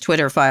know there's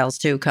Twitter Files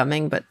 2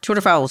 coming, but Twitter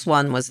Files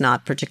 1 was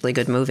not a particularly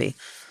good movie.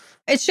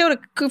 It showed a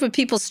group of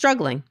people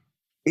struggling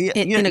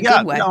in a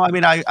good way. No, I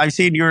mean, I've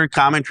seen your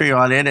commentary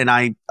on it, and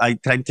I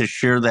tend to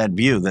share that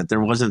view that there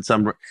wasn't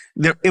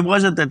it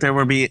wasn't that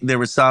there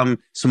was some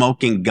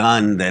smoking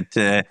gun that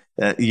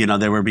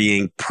they were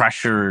being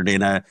pressured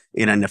in a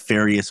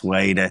nefarious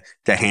way to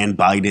hand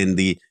Biden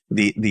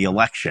the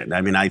election.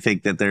 I mean, I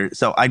think that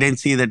so I didn't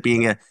see that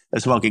being a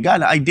smoking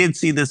gun. I did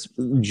see this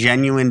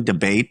genuine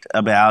debate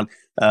about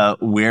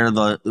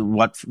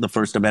what the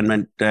First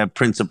Amendment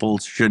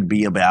principles should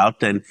be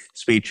about and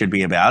speech should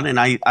be about. And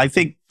I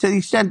think to the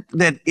extent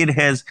that it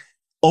has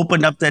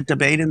opened up that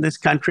debate in this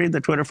country, the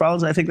Twitter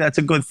Files, I think that's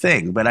a good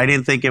thing. But I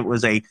didn't think it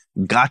was a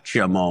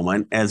gotcha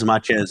moment as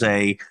much as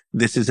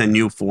this is a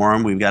new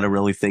forum. We've got to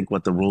really think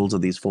what the rules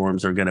of these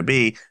forums are going to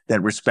be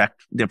that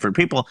respect different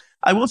people.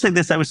 I will say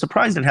this, I was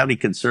surprised at how many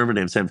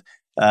conservatives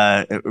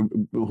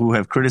who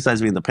have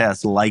criticized me in the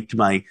past liked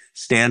my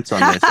stance on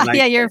this.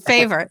 And your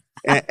favorite.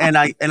 and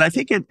I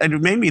think it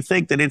made me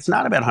think that it's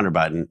not about Hunter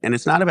Biden, and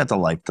it's not about the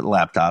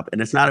laptop, and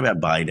it's not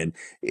about Biden.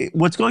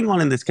 What's going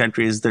on in this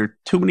country is there are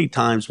too many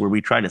times where we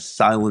try to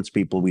silence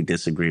people we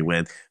disagree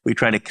with. We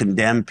try to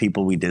condemn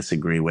people we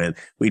disagree with.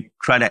 We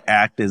try to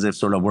act as if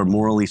sort of we're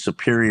morally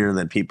superior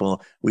than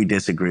people we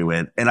disagree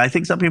with. And I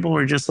think some people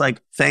were just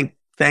like,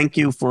 thank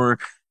you for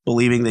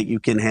believing that you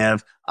can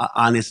have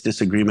honest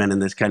disagreement in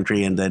this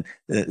country and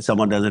that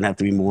someone doesn't have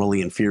to be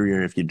morally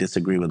inferior if you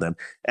disagree with them.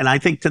 And I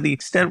think to the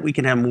extent we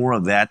can have more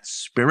of that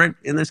spirit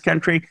in this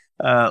country,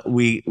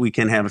 we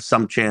can have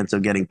some chance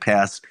of getting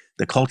past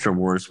the culture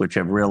wars, which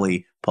have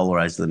really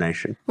polarized the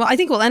nation. Well, I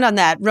think we'll end on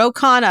that. Ro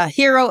Khanna,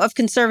 hero of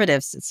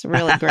conservatives. It's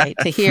really great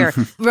to hear.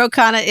 Ro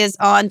Khanna is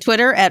on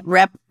Twitter at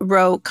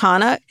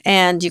 @RepRoKhanna,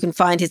 and you can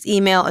find his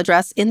email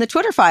address in the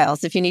Twitter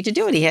files if you need to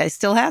do it. He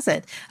still has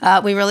it.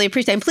 We really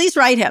appreciate it. And please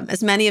write him,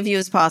 as many of you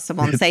as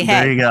possible, and say,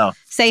 hey. There you go.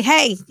 Say,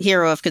 hey,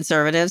 hero of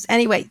conservatives.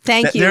 Anyway,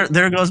 thank you.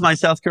 There goes my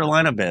South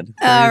Carolina bid.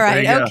 All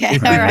right. Okay.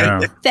 All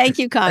right. Thank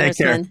you,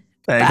 Congressman.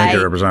 Thank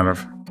you,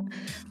 Representative.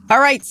 All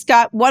right,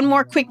 Scott, one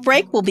more quick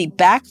break. We'll be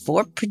back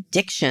for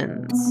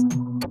predictions.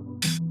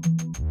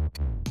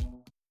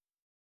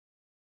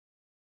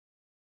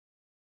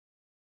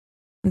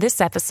 This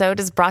episode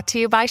is brought to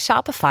you by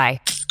Shopify.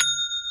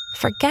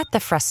 Forget the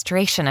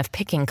frustration of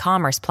picking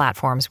commerce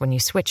platforms when you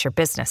switch your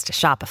business to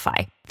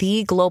Shopify,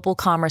 the global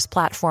commerce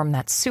platform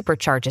that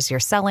supercharges your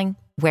selling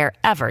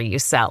wherever you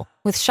sell.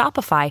 With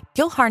Shopify,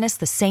 you'll harness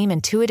the same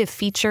intuitive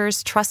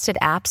features, trusted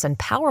apps, and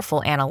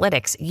powerful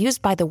analytics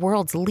used by the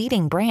world's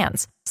leading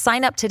brands.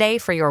 Sign up today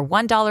for your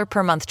 $1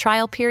 per month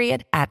trial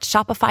period at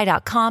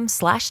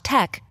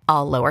shopify.com/tech,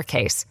 all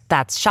lowercase.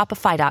 That's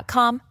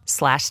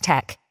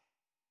shopify.com/tech.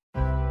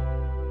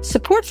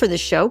 Support for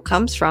this show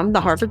comes from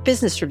the Harvard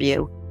Business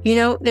Review. You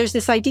know, there's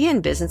this idea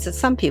in business that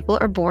some people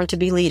are born to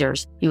be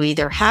leaders. You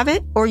either have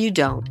it or you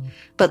don't.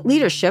 But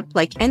leadership,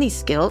 like any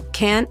skill,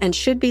 can and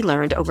should be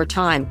learned over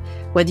time.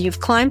 Whether you've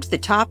climbed to the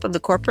top of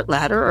the corporate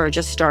ladder or are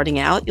just starting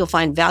out, you'll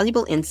find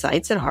valuable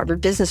insights at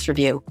Harvard Business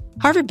Review.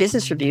 Harvard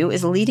Business Review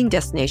is a leading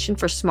destination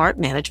for smart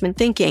management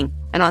thinking.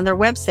 And on their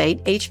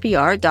website,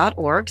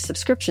 hbr.org,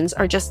 subscriptions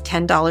are just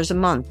 $10 a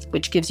month,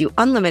 which gives you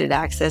unlimited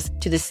access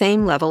to the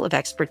same level of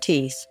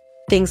expertise.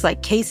 Things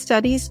like case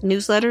studies,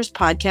 newsletters,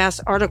 podcasts,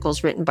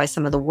 articles written by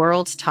some of the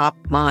world's top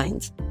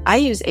minds. I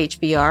use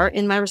HBR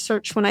in my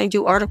research when I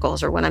do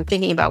articles or when I'm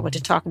thinking about what to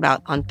talk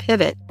about on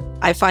Pivot.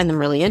 I find them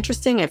really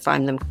interesting. I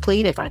find them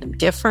complete. I find them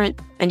different.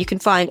 And you can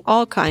find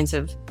all kinds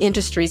of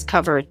industries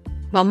covered.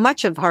 While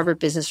much of Harvard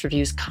Business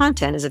Review's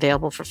content is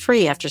available for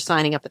free after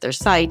signing up at their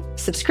site,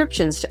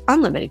 subscriptions to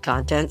unlimited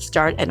content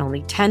start at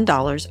only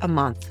 $10 a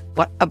month.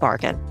 What a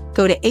bargain.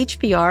 Go to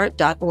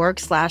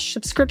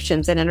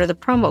hbr.org/subscriptions and enter the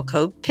promo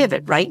code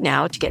PIVOT right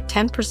now to get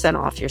 10%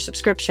 off your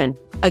subscription.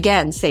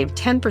 Again, save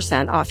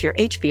 10% off your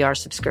HBR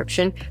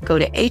subscription. Go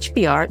to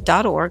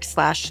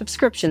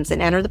hbr.org/subscriptions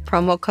and enter the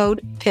promo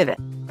code PIVOT.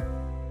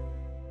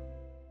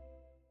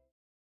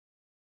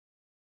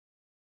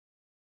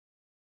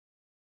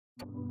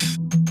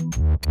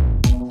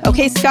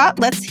 Okay, Scott,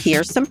 let's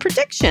hear some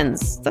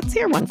predictions. Let's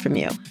hear one from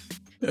you.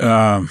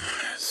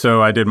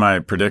 So I did my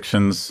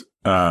predictions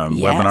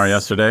webinar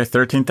yesterday.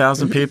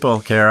 13,000 people,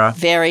 Kara.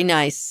 Very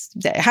nice.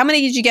 How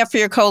many did you get for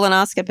your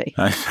colonoscopy?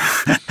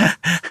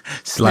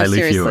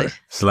 Slightly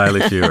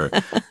fewer.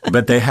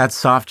 But they had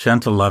soft,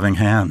 gentle, loving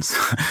hands.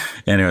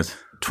 Anyways,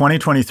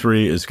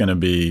 2023 is going to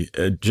be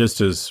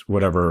just as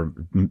whatever,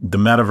 the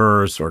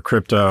metaverse or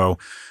crypto,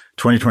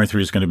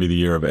 2023 is going to be the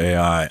year of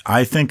AI.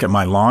 I think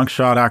my long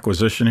shot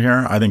acquisition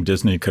here, I think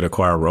Disney could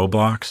acquire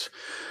Roblox.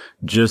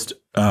 Just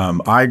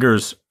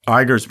Iger's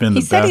been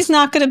the best. He said he's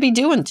not going to be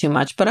doing too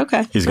much, but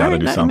okay. He's got to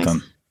do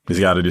something. He's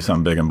got to do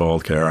something big and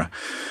bold, Kara.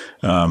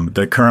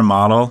 The current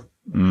model,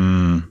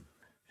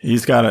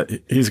 he's got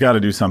to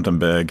do something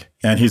big.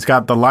 And he's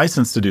got the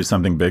license to do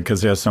something big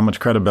because he has so much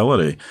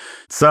credibility.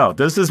 So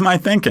this is my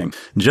thinking.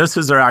 Just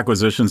as their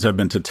acquisitions have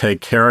been to take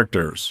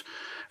characters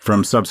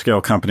from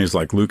subscale companies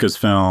like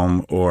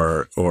Lucasfilm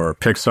or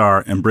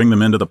Pixar and bring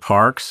them into the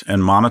parks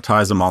and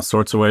monetize them all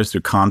sorts of ways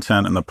through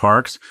content in the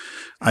parks,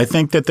 I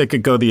think that they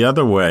could go the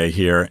other way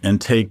here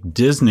and take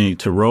Disney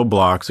to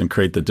Roblox and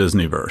create the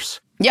Disneyverse.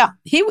 Yeah.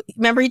 He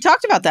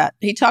talked about that.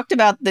 He talked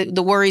about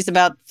the worries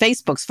about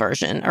Facebook's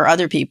version or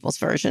other people's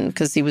version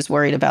because he was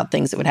worried about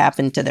things that would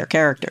happen to their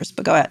characters.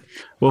 But go ahead.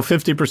 Well,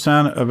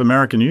 50% of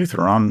American youth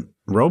are on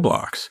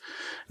Roblox.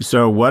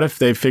 So what if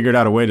they figured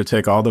out a way to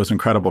take all those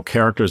incredible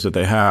characters that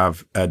they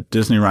have at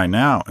Disney right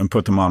now and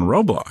put them on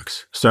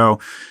Roblox? So,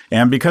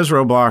 and because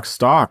Roblox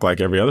stock,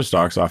 like every other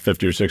stock's off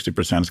 50 or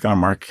 60%, it's got a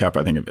market cap,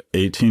 I think, of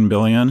 $18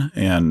 billion.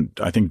 And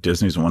I think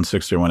Disney's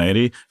 160 or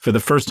 180. For the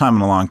first time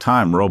in a long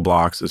time,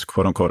 Roblox is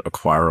quote unquote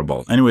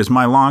acquirable. Anyways,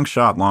 my long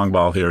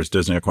ball here is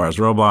Disney acquires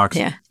Roblox.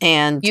 Yeah.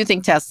 And you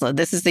think Tesla,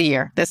 this is the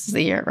year,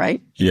 right?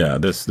 Yeah,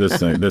 this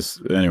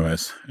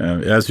anyways,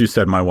 as you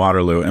said, my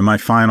Waterloo. And my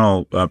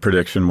final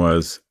prediction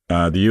was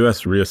the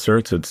U.S.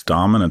 reasserts its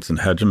dominance and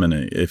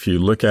hegemony. If you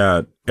look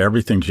at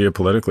everything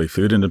geopolitically,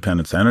 food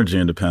independence, energy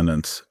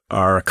independence,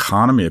 our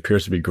economy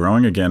appears to be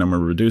growing again and we're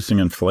reducing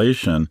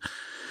inflation.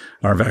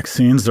 Our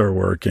vaccines are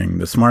working.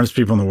 The smartest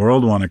people in the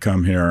world want to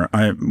come here.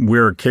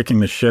 We're kicking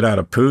the shit out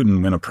of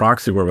Putin in a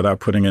proxy war without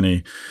putting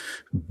any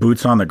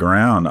boots on the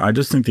ground. I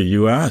just think the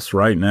U.S.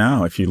 right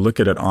now, if you look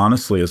at it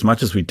honestly, as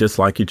much as we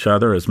dislike each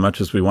other, as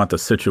much as we want the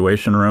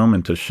Situation Room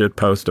and to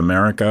shitpost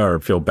America or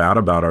feel bad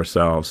about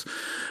ourselves,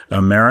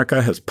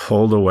 America has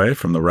pulled away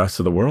from the rest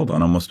of the world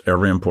on almost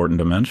every important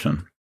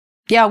dimension.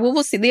 Yeah, well,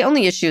 we'll see. The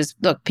only issue is,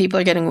 look, people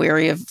are getting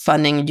weary of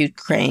funding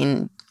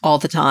Ukraine all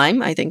the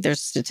time. I think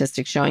there's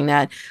statistics showing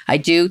that. I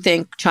do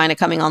think China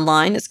coming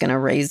online is going to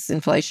raise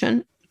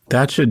inflation.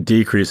 That should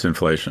decrease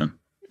inflation.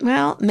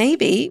 Well,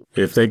 maybe.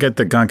 If they get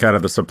the gunk out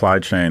of the supply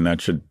chain,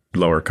 that should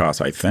lower costs,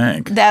 I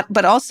think.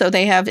 But also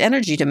they have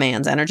energy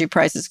demands. Energy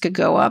prices could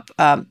go up,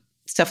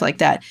 stuff like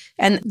that.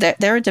 And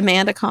they're a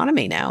demand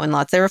economy now, and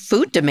they're a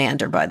food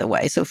demander, by the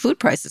way. So food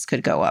prices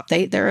could go up.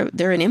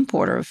 They're an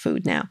importer of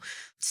food now.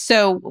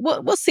 So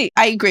we'll see.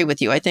 I agree with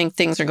you. I think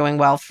things are going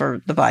well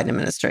for the Biden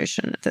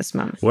administration at this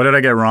moment. What did I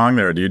get wrong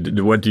there?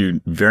 What do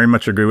you very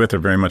much agree with or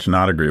very much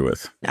not agree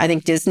with? I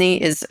think Disney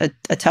is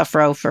a tough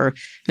row for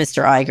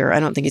Mr. Iger.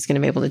 I don't think he's going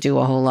to be able to do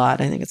a whole lot.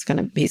 I think he's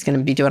going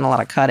to be doing a lot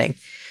of cutting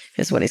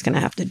is what he's going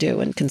to have to do,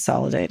 and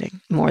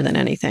consolidating more than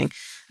anything.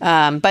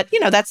 But,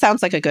 that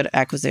sounds like a good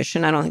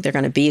acquisition. I don't think they're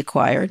going to be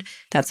acquired.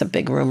 That's a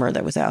big rumor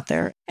that was out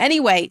there.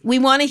 Anyway, we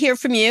want to hear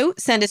from you.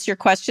 Send us your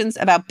questions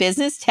about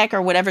business, tech,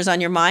 or whatever's on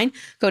your mind.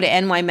 Go to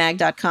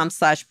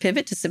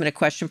nymag.com/pivot to submit a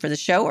question for the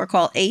show, or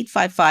call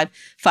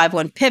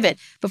 855-51-PIVOT.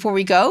 Before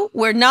we go,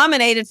 we're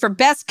nominated for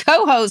Best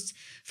Co-Host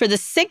for the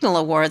Signal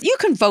Award. You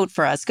can vote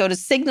for us. Go to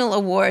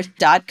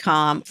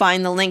signalaward.com.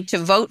 Find the link to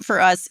vote for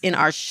us in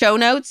our show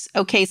notes.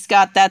 Okay,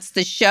 Scott, that's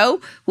the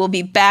show. We'll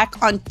be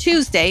back on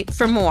Tuesday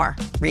for more.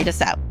 Read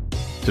us out.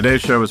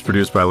 Today's show was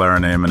produced by Lara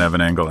Naiman, Evan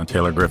Engel, and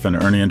Taylor Griffin.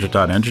 Ernie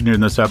Indradat engineered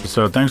this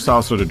episode. Thanks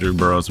also to Drew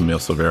Burrows and Emil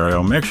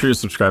Silverio. Make sure you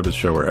subscribe to the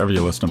show wherever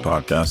you listen to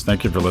podcasts.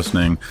 Thank you for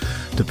listening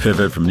to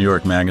Pivot from New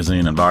York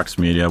Magazine and Vox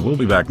Media. We'll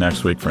be back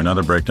next week for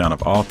another breakdown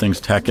of all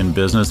things tech and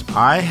business.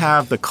 I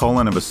have the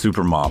colon of a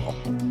supermodel.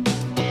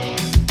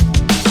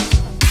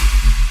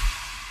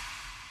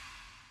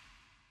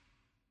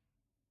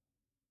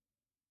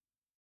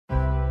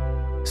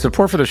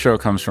 Support for the show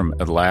comes from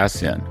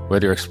Atlassian.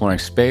 Whether you're exploring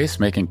space,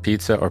 making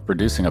pizza, or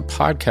producing a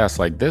podcast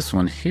like this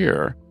one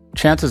here,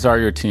 chances are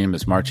your team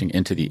is marching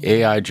into the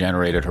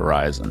AI-generated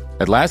horizon.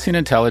 Atlassian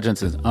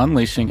Intelligence is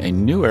unleashing a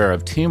new era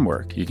of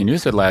teamwork. You can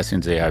use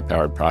Atlassian's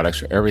AI-powered products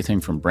for everything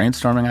from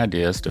brainstorming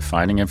ideas to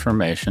finding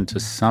information to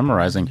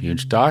summarizing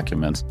huge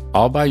documents,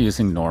 all by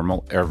using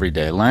normal,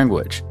 everyday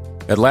language.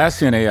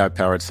 Atlassian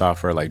AI-powered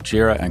software like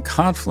Jira and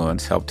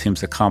Confluence help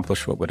teams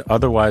accomplish what would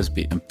otherwise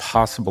be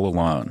impossible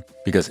alone.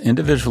 Because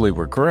individually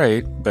we're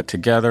great, but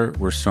together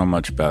we're so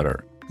much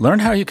better. Learn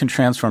how you can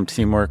transform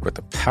teamwork with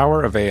the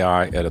power of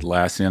AI at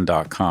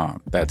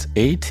Atlassian.com. That's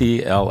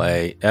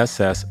Atlassian.com.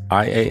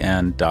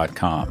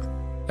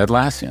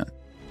 Atlassian.